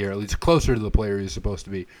supposed to be, or at least closer to the player he was supposed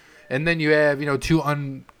to be. And then you have, two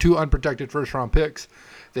unprotected first round picks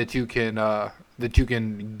that you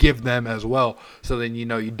can give them as well. So then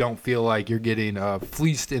you don't feel like you're getting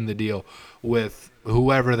fleeced in the deal with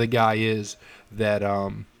whoever the guy is that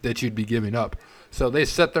you'd be giving up. So they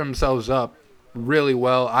set themselves up really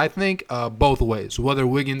well, I think, both ways. Whether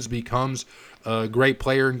Wiggins becomes a great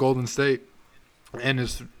player in Golden State, and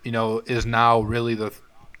is now really the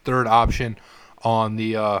third option on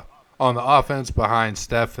the offense behind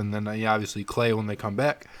Steph, and then obviously Clay when they come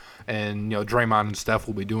back, and Draymond and Steph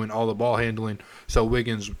will be doing all the ball handling, so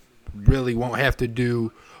Wiggins really won't have to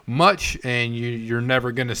do much, and you're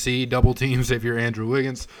never going to see double teams if you're Andrew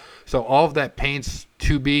Wiggins. So all of that paints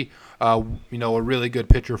to be a really good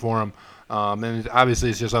picture for him, and obviously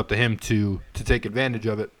it's just up to him to take advantage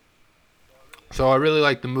of it. So I really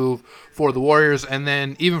like the move for the Warriors, and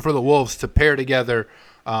then even for the Wolves to pair together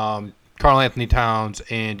Karl Anthony Towns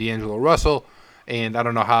and D'Angelo Russell. And I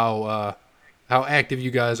don't know how active you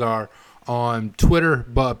guys are on Twitter,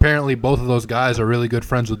 but apparently both of those guys are really good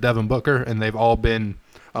friends with Devin Booker, and they've all been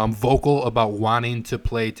vocal about wanting to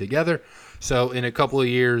play together. So in a couple of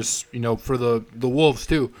years, for the Wolves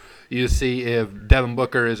too, you see if Devin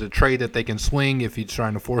Booker is a trade that they can swing if he's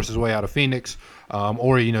trying to force his way out of Phoenix,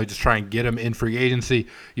 or just try and get him in free agency.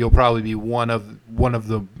 You'll probably be one of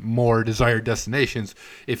the more desired destinations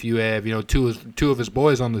if you have two of his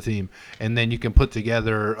boys on the team, and then you can put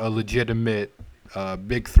together a legitimate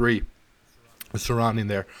big three surrounding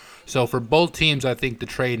there. So for both teams, I think the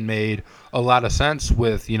trade made a lot of sense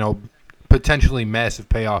with potentially massive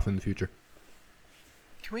payoff in the future.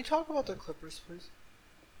 Can we talk about the Clippers, please?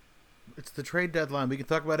 It's the trade deadline. We can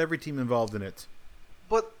talk about every team involved in it.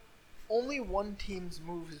 But only one team's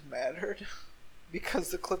moves mattered because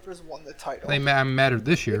the Clippers won the title. They mattered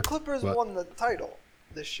this year. The Clippers won the title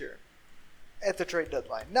this year at the trade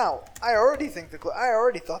deadline. Now, I already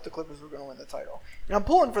thought the Clippers were going to win the title. And I'm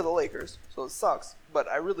pulling for the Lakers, so it sucks. But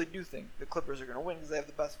I really do think the Clippers are going to win because they have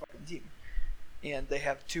the best fucking team. And they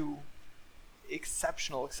have two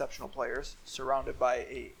exceptional players surrounded by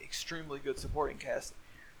a extremely good supporting cast.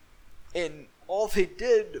 And all they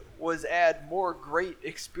did was add more great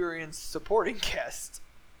experienced supporting cast.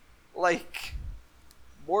 Like,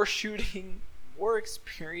 more shooting, more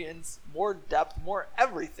experience, more depth, more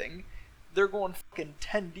everything. They're going fucking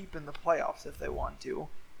 10 deep in the playoffs if they want to.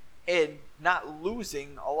 And not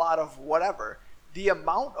losing a lot of whatever. The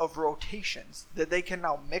amount of rotations that they can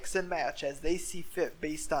now mix and match as they see fit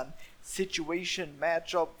based on situation,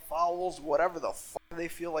 matchup, fouls, whatever the fuck they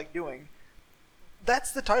feel like doing.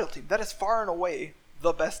 That's the title team. That is far and away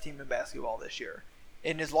the best team in basketball this year.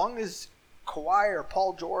 And as long as Kawhi or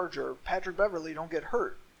Paul George or Patrick Beverly don't get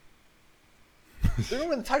hurt, they're going to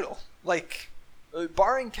win the title. Like,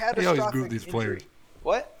 barring catastrophic always group these injury. players.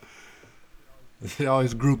 What? They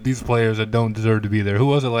always group these players that don't deserve to be there. Who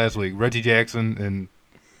was it last week? Reggie Jackson and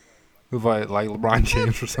like LeBron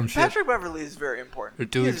James or some shit. Patrick Beverly is very important. Or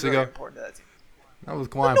 2 weeks very ago. important to that team. That was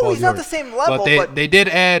Kawhi and No, Paul he's George. not the same level. But they did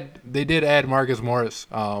add Marcus Morris.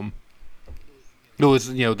 It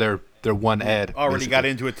was their one ad. Already basically. got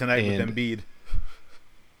into it tonight with And Embiid.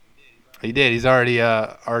 He did. He's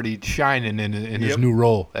already shining in his new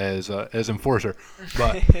role as enforcer.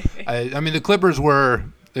 But I mean, the Clippers were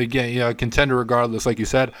again a contender regardless, like you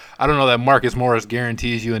said. I don't know that Marcus Morris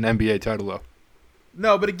guarantees you an NBA title though.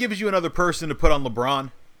 No, but it gives you another person to put on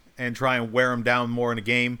LeBron and try and wear him down more in a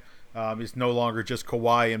game. It's no longer just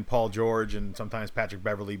Kawhi and Paul George and sometimes Patrick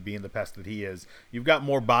Beverly being the pest that he is. You've got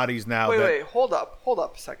more bodies now. Wait, hold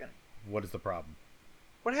up a second. What is the problem?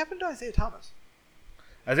 What happened to Isaiah Thomas?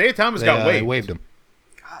 Isaiah Thomas got waived. They waived him.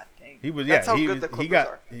 God dang. He was That's how he good the was- Clippers he got,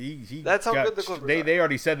 are. He That's how got- good the Clippers are. They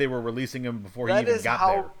already said they were releasing him before he That even is got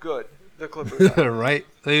how there. good the Clippers are. Right?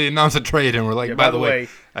 They announced a trade and we're like, Yeah, by the way,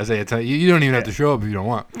 Isaiah, you don't even have to show up if you don't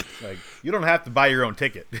want. Like, you don't have to buy your own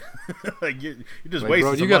ticket. Like you're just Like, wasting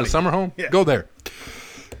bro, some you got money. a summer home? Yeah. Go there.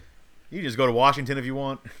 You just go to Washington if you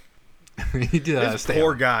want. You This stay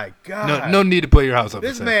poor home. guy. God. No need to put your house up.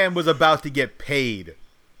 This for sale. man was about to get paid.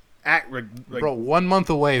 Bro, 1 month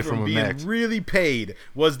away from from a being max. really paid,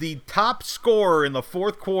 was the top scorer in the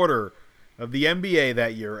fourth quarter of the NBA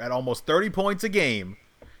that year at almost 30 points a game.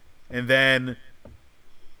 And then,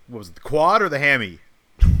 what was it, the quad or the hammy?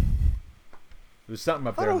 There was something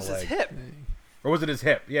up I thought there it on was the his leg. hip. Or was it his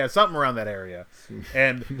hip? Yeah, something around that area.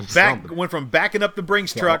 And Something. went from backing up the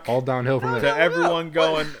Brinks truck all downhill from to there. everyone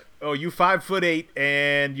going, oh, you 5'8"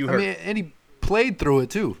 and you I hurt. mean, and he played through it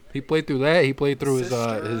too. He played through that. He played through his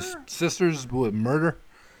Sister? sister's murder.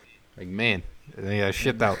 Like, man, they got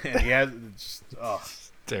shipped out. Yeah, it's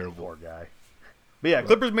just, Terrible. poor guy. But yeah,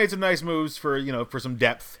 Clippers made some nice moves for some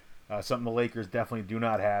depth. Something the Lakers definitely do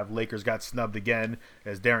not have. Lakers got snubbed again,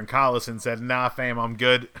 as Darren Collison said, "Nah, fam, I'm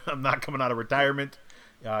good. I'm not coming out of retirement."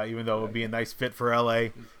 Even though it would be a nice fit for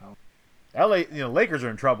LA. Lakers are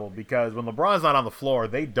in trouble because when LeBron's not on the floor,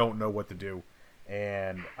 they don't know what to do.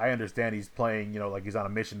 And I understand he's playing, like he's on a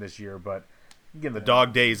mission this year, but Again, the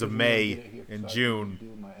dog days of May and June.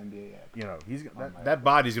 You know, that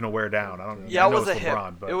body's gonna wear down. I don't. Yeah, I it know was a it's hip.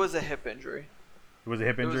 LeBron, but It was a hip injury. it was a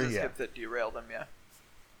hip injury. It was his Yeah. hip that derailed him. Yeah.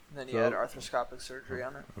 And then he So- had arthroscopic surgery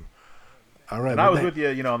on it. All right. And I was with you.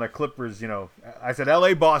 You know, on the Clippers. You know, I said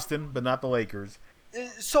L.A. Boston, but not the Lakers.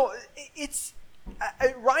 So it's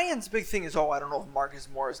Ryan's big thing is, I don't know if Marcus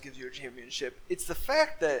Morris gives you a championship. It's the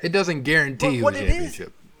fact that It doesn't guarantee But you what a it is-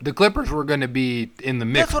 championship. The Clippers were going to be in the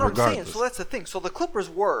mix that's what regardless. I'm saying. So that's the thing. So the Clippers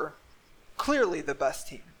were clearly the best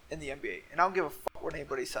team in the NBA, and I don't give a fuck what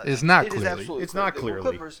anybody says. It's not It is clearly. absolutely It's clear. not They were clearly.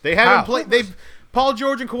 Clippers. They haven't How? played. They've Paul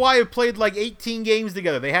George and Kawhi have played like 18 games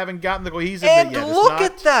together. They haven't gotten the cohesive And bit yet. It's look not-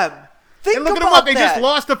 at them. Think And look at about them up. They that. just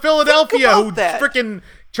lost to Philadelphia, about who that. freaking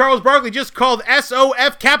Charles Barkley just called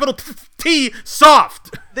SOF capital T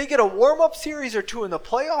soft. They get a warm-up series or two in the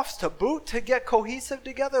playoffs to boot to get cohesive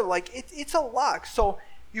together. Like it's a lock. So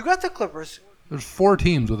you got the Clippers. There's 4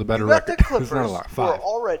 teams with a better You got the record. Clippers, It's not a lot. who are 5.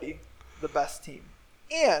 already the best team,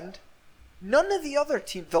 and none of the other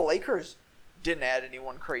teams. The Lakers didn't add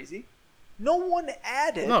anyone crazy. No one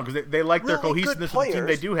added. No, because they like their really good cohesiveness of the team they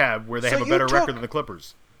players. do have, where they So have a you better took- record than the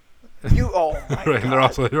Clippers. You oh my Right, god! and they're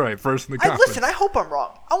also first in the conference. Listen, I hope I'm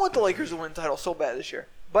wrong. I want the Lakers to win the title so bad this year,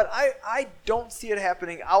 but I don't see it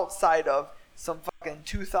happening outside of some fucking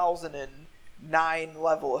 2009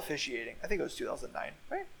 level officiating. I think it was 2009,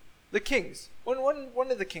 right? The Kings. When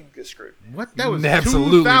did the Kings get screwed? What? That was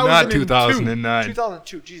Absolutely not 2002. 2009.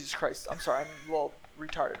 2002. Jesus Christ! I'm sorry. I'm a little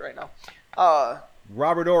retarded right now.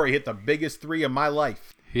 Robert Ory hit the biggest 3 of my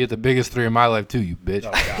life. He hit the biggest 3 of my life too, you bitch.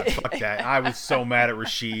 Oh God, fuck that! I was so mad at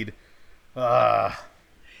Rashid.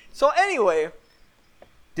 So anyway,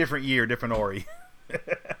 Different year, different Ory.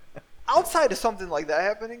 outside of something like that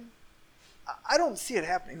happening, I don't see it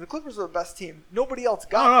happening. The Clippers are the best team. Nobody else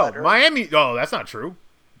got No, better. Miami. Oh, that's not true.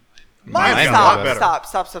 Miami's a Stop, lot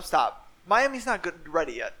better. stop. Miami's not good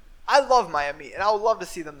ready yet. I love Miami, and I would love to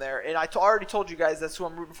see them there. And I already told you guys that's who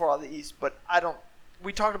I'm rooting for out of the East. But I don't.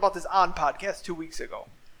 We talked about this on podcast 2 weeks ago.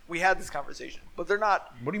 We had this conversation, but they're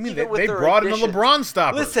not. What do you mean? even with They their brought in a additions. LeBron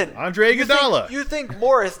stopper. Listen, Andre Iguodala. You think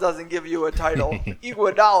Morris doesn't give you a title?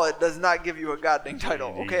 Iguodala does not give you a goddamn title.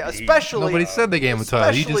 Okay, especially Nobody said they gave him a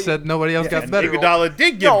title. He just especially- said nobody else got and better. Iguodala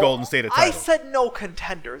did give No, Golden State a title. I said no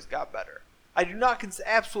contenders got better. I do not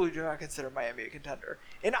absolutely do not consider Miami a contender,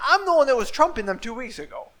 and I'm the one that was trumping them 2 weeks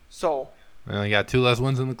ago. So, They only got 2 less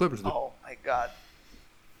wins than the Clippers did. oh my god,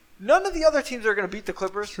 none of the other teams that are going to beat the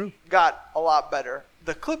Clippers got a lot better.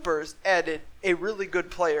 The Clippers added a really good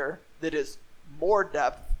player that is more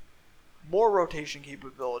depth, more rotation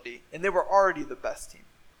capability, and they were already the best team.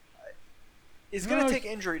 It's going to take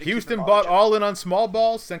injury to Houston keep them bought on. all in on small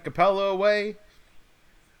balls, sent Capella away.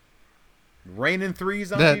 Raining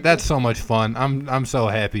threes on people. That's so much fun. I'm so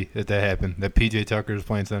happy that happened. That PJ Tucker is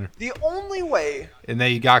playing center, The only way and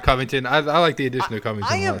then you got Covington. I like the addition of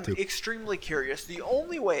Covington I a am lot too. extremely curious. The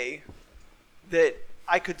only way that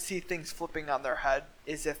I could see things flipping on their head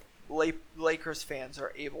is if Lakers fans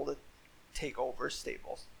are able to take over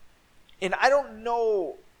Staples. And I don't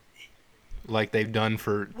know. Like they've done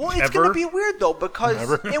for. Well, it's Ever? going to be weird, though, because.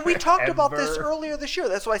 Never. And we talked about this Ever. earlier this year.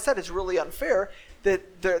 That's why I said it's really unfair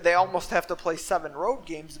that they almost have to play 7 road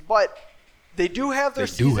games. But they do have their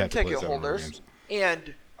They do season have to play ticket 7 road holders. games.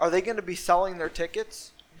 And are they going to be selling their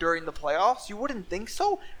tickets during the playoffs? You wouldn't think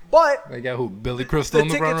so. But. They got who? Billy Crystal The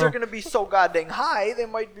in the front tickets row. are going to be so goddamn high, they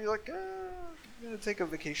might be like, I'm going to take a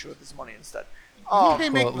vacation with this money instead. They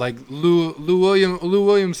make- Well, like Lou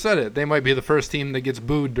Williams said it. They might be the first team that gets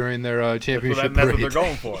booed during their championship that's what parade. they're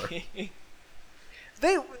going for.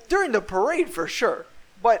 They during the parade for sure,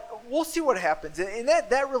 but we'll see what happens. And that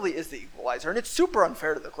really is the equalizer, and it's super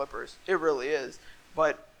unfair to the Clippers. It really is,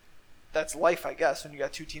 but that's life, I guess. When you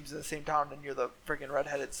got 2 teams in the same town and you're the freaking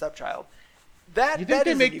redheaded stepchild. That You that think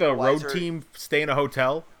they is make an the road equalizer. team stay in a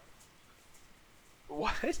hotel?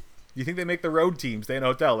 What? You think they make the road team stay in a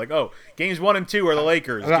hotel? Like, oh, games 1 and 2 are the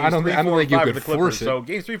Lakers. I don't Games think- 3, I don't 4, think and you 5 are could the Clippers. force it. So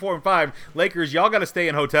games 3, 4, and 5, Lakers, y'all got to stay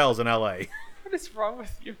in hotels in L.A. What is wrong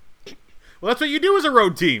with you? Well, that's what you do as a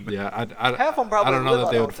road team. Yeah, Half of them probably I don't know live that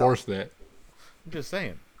on they a would hotel. force that. I'm just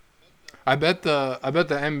saying. I bet the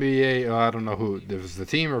NBA. I don't know who, if it's the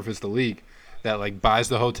team or if it's the league that like buys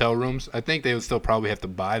the hotel rooms. I think they would still probably have to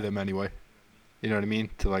buy them anyway. You know what I mean?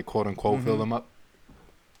 To like quote unquote fill them up.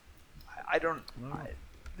 I don't.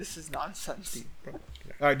 This is nonsense. All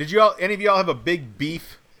right, did any of y'all have a big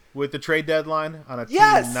beef with the trade deadline on a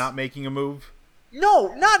Yes! team not making a move?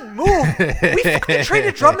 No, not move. We fucking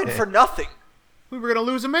traded Drummond for nothing. We were going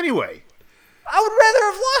to lose him anyway. I would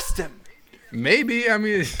rather have lost him. Maybe. I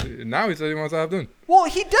mean, now he said he wants out doing. Well,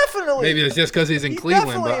 he definitely. Maybe it's just because he's in He Cleveland,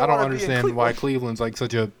 definitely but I don't wanna be in understand why Cleveland. Cleveland's like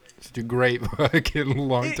such a such a great fucking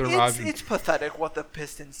long-term option. It's pathetic what the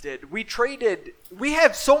Pistons did. We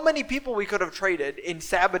have so many people we could have traded and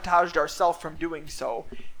sabotaged ourselves from doing so.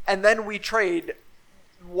 And then we trade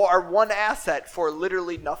our one asset for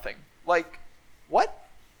literally nothing. Like, what?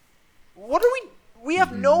 What are we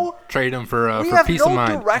have no trade him for peace of mind. We have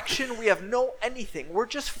no direction. We have no anything. We're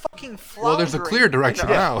just fucking floundering. Well, there's a clear direction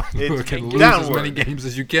now. You can lose downward. as many games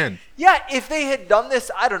as you can. Yeah, if they had done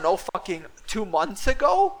this, I don't know, fucking 2 months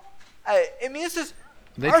ago. I mean, it's just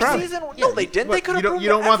our tried. season. No, they didn't. They could have. You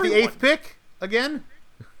don't want the 8th pick again?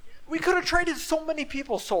 We could have traded so many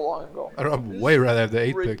people so long ago. I'd way rather have the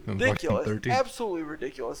 8th pick than fucking Ridiculous. 13. Absolutely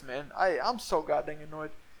ridiculous, man. I'm so goddamn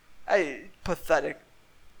annoyed. Pathetic.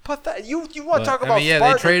 You want to talk about yeah,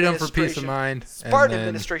 Spartan they traded him for peace of administration. mind. Spartan and then,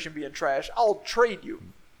 administration being trash. I'll trade you.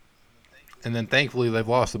 And then thankfully they've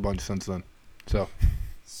lost a bunch since then.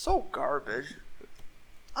 So garbage.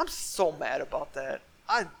 I'm so mad about that.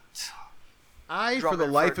 I for the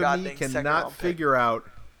Drummond life for a of me, goddamn second cannot round pick. figure out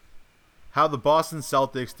how the Boston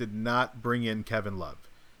Celtics did not bring in Kevin Love.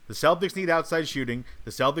 The Celtics need outside shooting.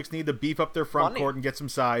 The Celtics need to beef up their front court and get some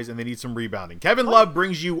size, and they need some rebounding. Kevin Love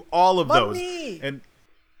brings you all of those. And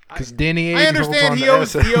because Danny Ainge I understand he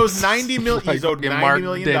owes $90 million. He's owed $90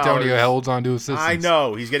 million. D'Antonio holds on to assistance. I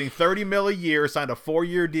know he's getting $30 million a year. Signed a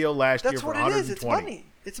 4-year deal last year That's for what $120. it is. It's money.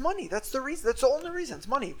 It's money. That's the reason. That's the only reason. It's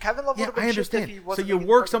money. Kevin Love would Yeah, have been I shipped if understand. he So wasn't you making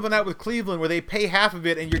work fucking- something out with Cleveland where they pay half of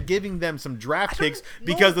it, and you're giving them some draft I don't picks know.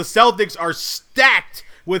 because the Celtics are stacked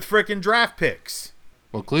with frickin' draft picks.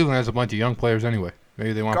 Well, Cleveland has a bunch of young players anyway.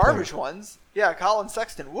 Maybe they want garbage players. ones. Yeah, Colin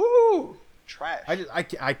Sexton. Woo! Trash.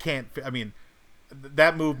 I can't. I mean,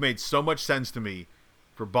 that move made so much sense to me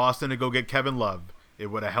for Boston to go get Kevin Love. It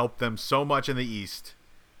would have helped them so much in the East,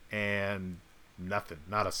 and nothing.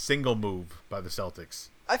 Not a single move by the Celtics.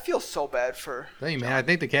 I feel so bad for. Hey, man, I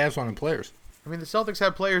think the Cavs wanted players. I mean, the Celtics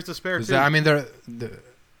have players to spare too. I mean, they're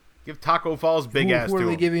Give Taco Fall's big ass who to are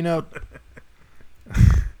they him. giving up?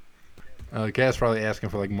 The Cavs probably asking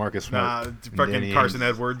for like Marcus Smart. Nah, and fucking Danny Carson Ainge.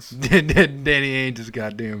 Edwards. Danny Ainge is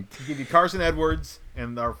goddamn. Give you Carson Edwards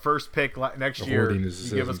and our first pick next year. hoarding You his give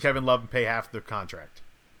us decisions. Kevin Love and pay half the contract.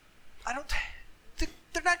 I don't.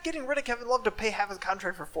 They're not getting rid of Kevin Love to pay half his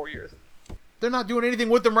contract for 4 years. They're not doing anything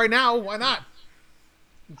with them right now. Why not?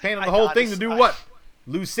 Paying them the I whole gotta thing to do s- what?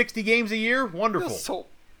 Lose 60 games a year? Wonderful.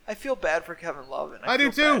 I feel bad for Kevin Love, and I I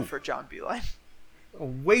do feel too. bad for John Beeline. A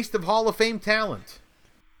waste of Hall of Fame talent.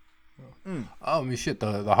 Oh, I mean, shit.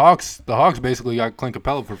 The Hawks basically got Clint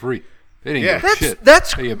Capella for free. They didn't Yeah. get shit.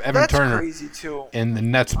 That's They have Evan Turner crazy too. and the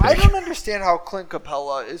Nets I pick. don't understand how Clint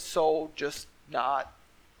Capella is so just not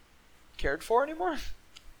cared for anymore.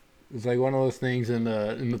 It's like one of those things in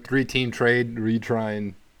the 3-team trade where you try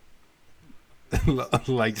and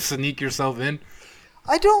like sneak yourself in.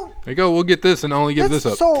 I don't. Like, oh, we'll get this and only give That's,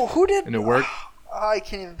 this up. So who did? And it worked? I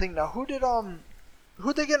can't even think now. Who'd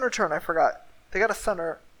they get in return? I forgot. They got a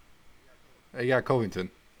center. They got Covington.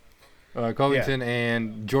 Covington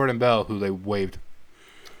and Jordan Bell, who they waived.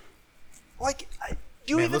 Like, do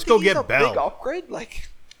you Man, even let's think go he's get a Bell. big upgrade? Like,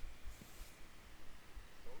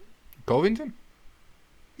 Covington?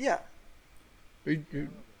 yeah.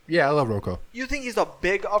 Yeah, I love Rocco. You think he's a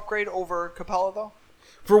big upgrade over Capella though?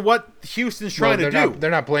 For what Houston's trying to do.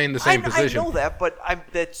 They're not playing the same position. I know that, but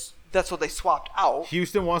that's what they swapped out.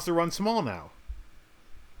 Houston wants to run small now.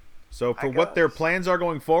 So for I what their guess. plans are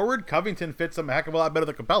going forward, Covington fits them a heck of a lot better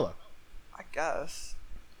than Capella. I guess.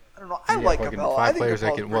 I don't know. I Yeah, like fucking Capella. five I think players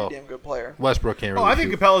that Capella's a can- pretty well, damn good player. Westbrook can't really I think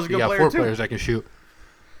shoot. Capella's a good You got player, 4 too. players that can shoot.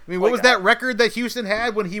 I mean, what Like, was that record that Houston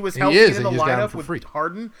had when he was He healthy is, in the and you just got him lineup for with free.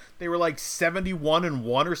 Harden? They were like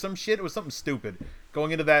 71-1 or some shit. It was something stupid.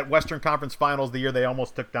 Going into that Western Conference Finals the year they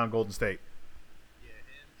almost took down Golden State.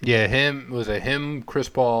 Yeah, him, Chris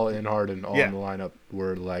Paul, and Harden all Yeah. in the lineup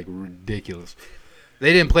were like ridiculous.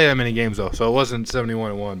 They didn't play that many games though, so it wasn't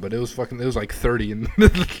 71-1, but it was like 30 and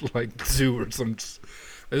like 2 or some.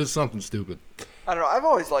 It was something stupid. I don't know. I've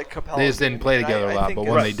always liked Capella. They just didn't play together a lot, think but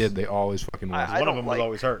it's- when they did, they always fucking won. I One of don't them was like-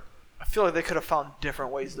 always hurt. I feel like they could have found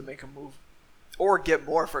different ways to make a move, or get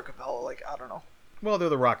more for Capella. Like, I don't know. Well, they're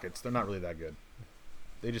the Rockets. They're not really that good.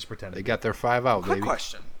 They just pretended. They got their 5 out, Quick baby.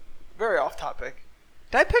 question. Very off topic.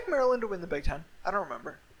 Did I pick Maryland to win the Big Ten? I don't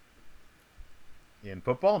remember. In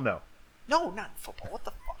football, no. No, not in football. What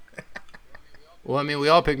the fuck? Well, I mean, we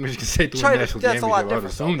all picked Michigan State to win Try the to- national that's a lot championship. I would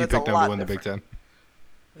different, assume though. you That's a picked them lot to win the Big different. Ten.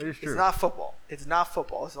 It is true. It's not football. It's not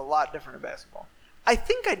football. It's a lot different in basketball. I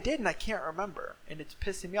think I did, and I can't remember, and it's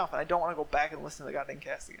pissing me off, and I don't want to go back and listen to the goddamn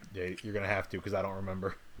cast again. Yeah, you're going to have to because I don't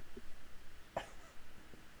remember.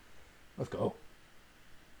 Let's go.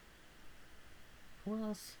 Who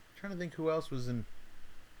else? I'm trying to think who else was in.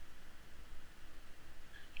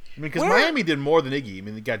 I mean, because Where- Miami did more than Iggy. I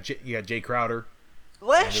mean, you got Jay Crowder.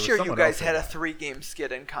 Last was year, you someone guys else had in a 3-game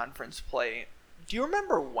skid in conference play. Do you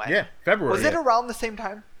remember when? Yeah, February. Was it around the same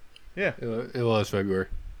time? Yeah. It was February.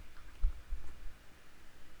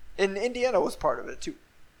 And Indiana was part of it too.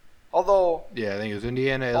 Although Yeah, I think it was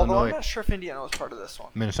Indiana, I'm Illinois, not sure if Indiana was part of this one.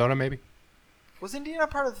 Minnesota, maybe. Was Indiana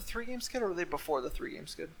part of the 3-game skid, or were they before the 3-game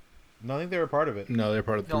skid? No, I think they were part of it. No, they're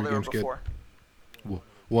part of the No, they were 3 game skid. before.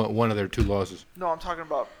 One of their 2 losses. No, I'm talking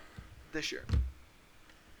about this year.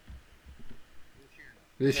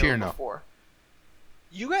 This They year, were no. Before.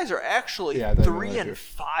 You guys are actually Yeah, I thought you were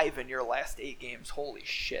 3-5 in your last 8 games. Holy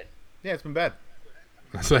shit! Yeah, it's been bad.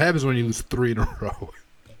 So it happens when you lose 3 in a row.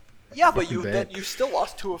 Yeah, but you bad. you still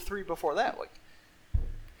lost 2 of 3 before that, like,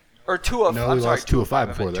 or 2 of No, I'm we sorry, lost 2 of 5 I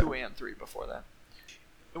meant before that. 2 and 3 before that.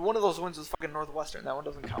 And one of those wins was fucking Northwestern. That one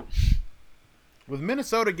doesn't count. With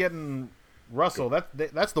Minnesota getting Russell,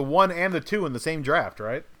 that's the 1 and the 2 in the same draft,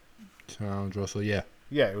 right? Towns, Russell, yeah.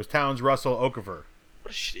 Yeah, it was Towns, Russell, Okafor. What a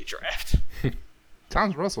shitty draft.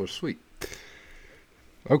 Towns, Russell are sweet.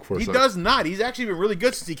 Okafor He sucks. does not. He's actually been really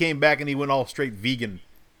good since he came back and he went all straight vegan.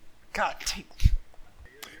 God dang.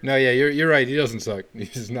 No, yeah, you're right. He doesn't suck. He's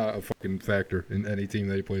just not a fucking factor in any team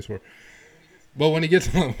that he plays for. But when he gets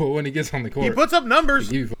on the court, He puts up numbers.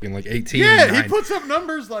 he fucking like 18. Yeah, and he 9. puts up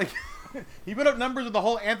numbers like he put up numbers with the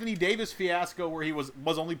whole Anthony Davis fiasco where he was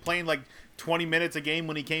only playing like 20 minutes a game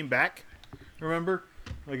when he came back. Remember?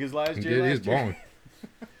 Like his last year. He's balling.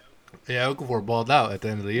 Yeah, Okafor balled out at the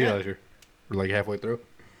end of the year Yeah. last year. Or like halfway through.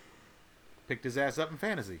 Picked his ass up in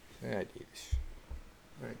fantasy. Yeah, I did.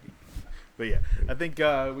 But yeah, I think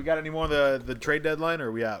we got any more on the trade deadline, or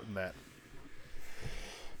are we out in that?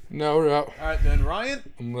 No, we're out. All right, then, Ryan.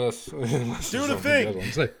 Unless Do there's the something thing. you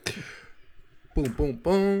guys wanna say. Boom, boom,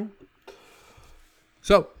 boom.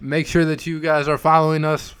 So make sure that you guys are following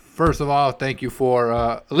us. First of all, thank you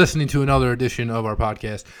for listening to another edition of our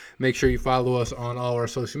podcast. Make sure you follow us on all our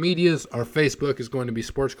social medias. Our Facebook is going to be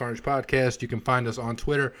Sports Carnage Podcast. You can find us on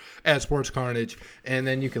Twitter at Sports Carnage. And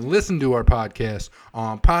then you can listen to our podcast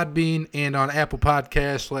on Podbean and on Apple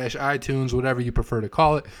Podcasts / iTunes, whatever you prefer to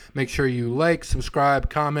call it. Make sure you like,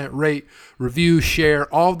 subscribe, comment, rate, review,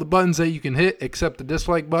 share, all the buttons that you can hit except the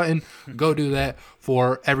dislike button. Go do that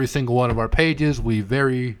for every single one of our pages. We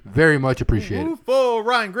very, very much appreciate it. For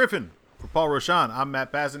Ryan Griffin, for Paul Roshan, I'm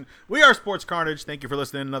Matt Basson. We are Sports Carnage. Thank you for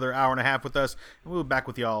listening another hour and a half with us, and we'll be back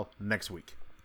with y'all next week.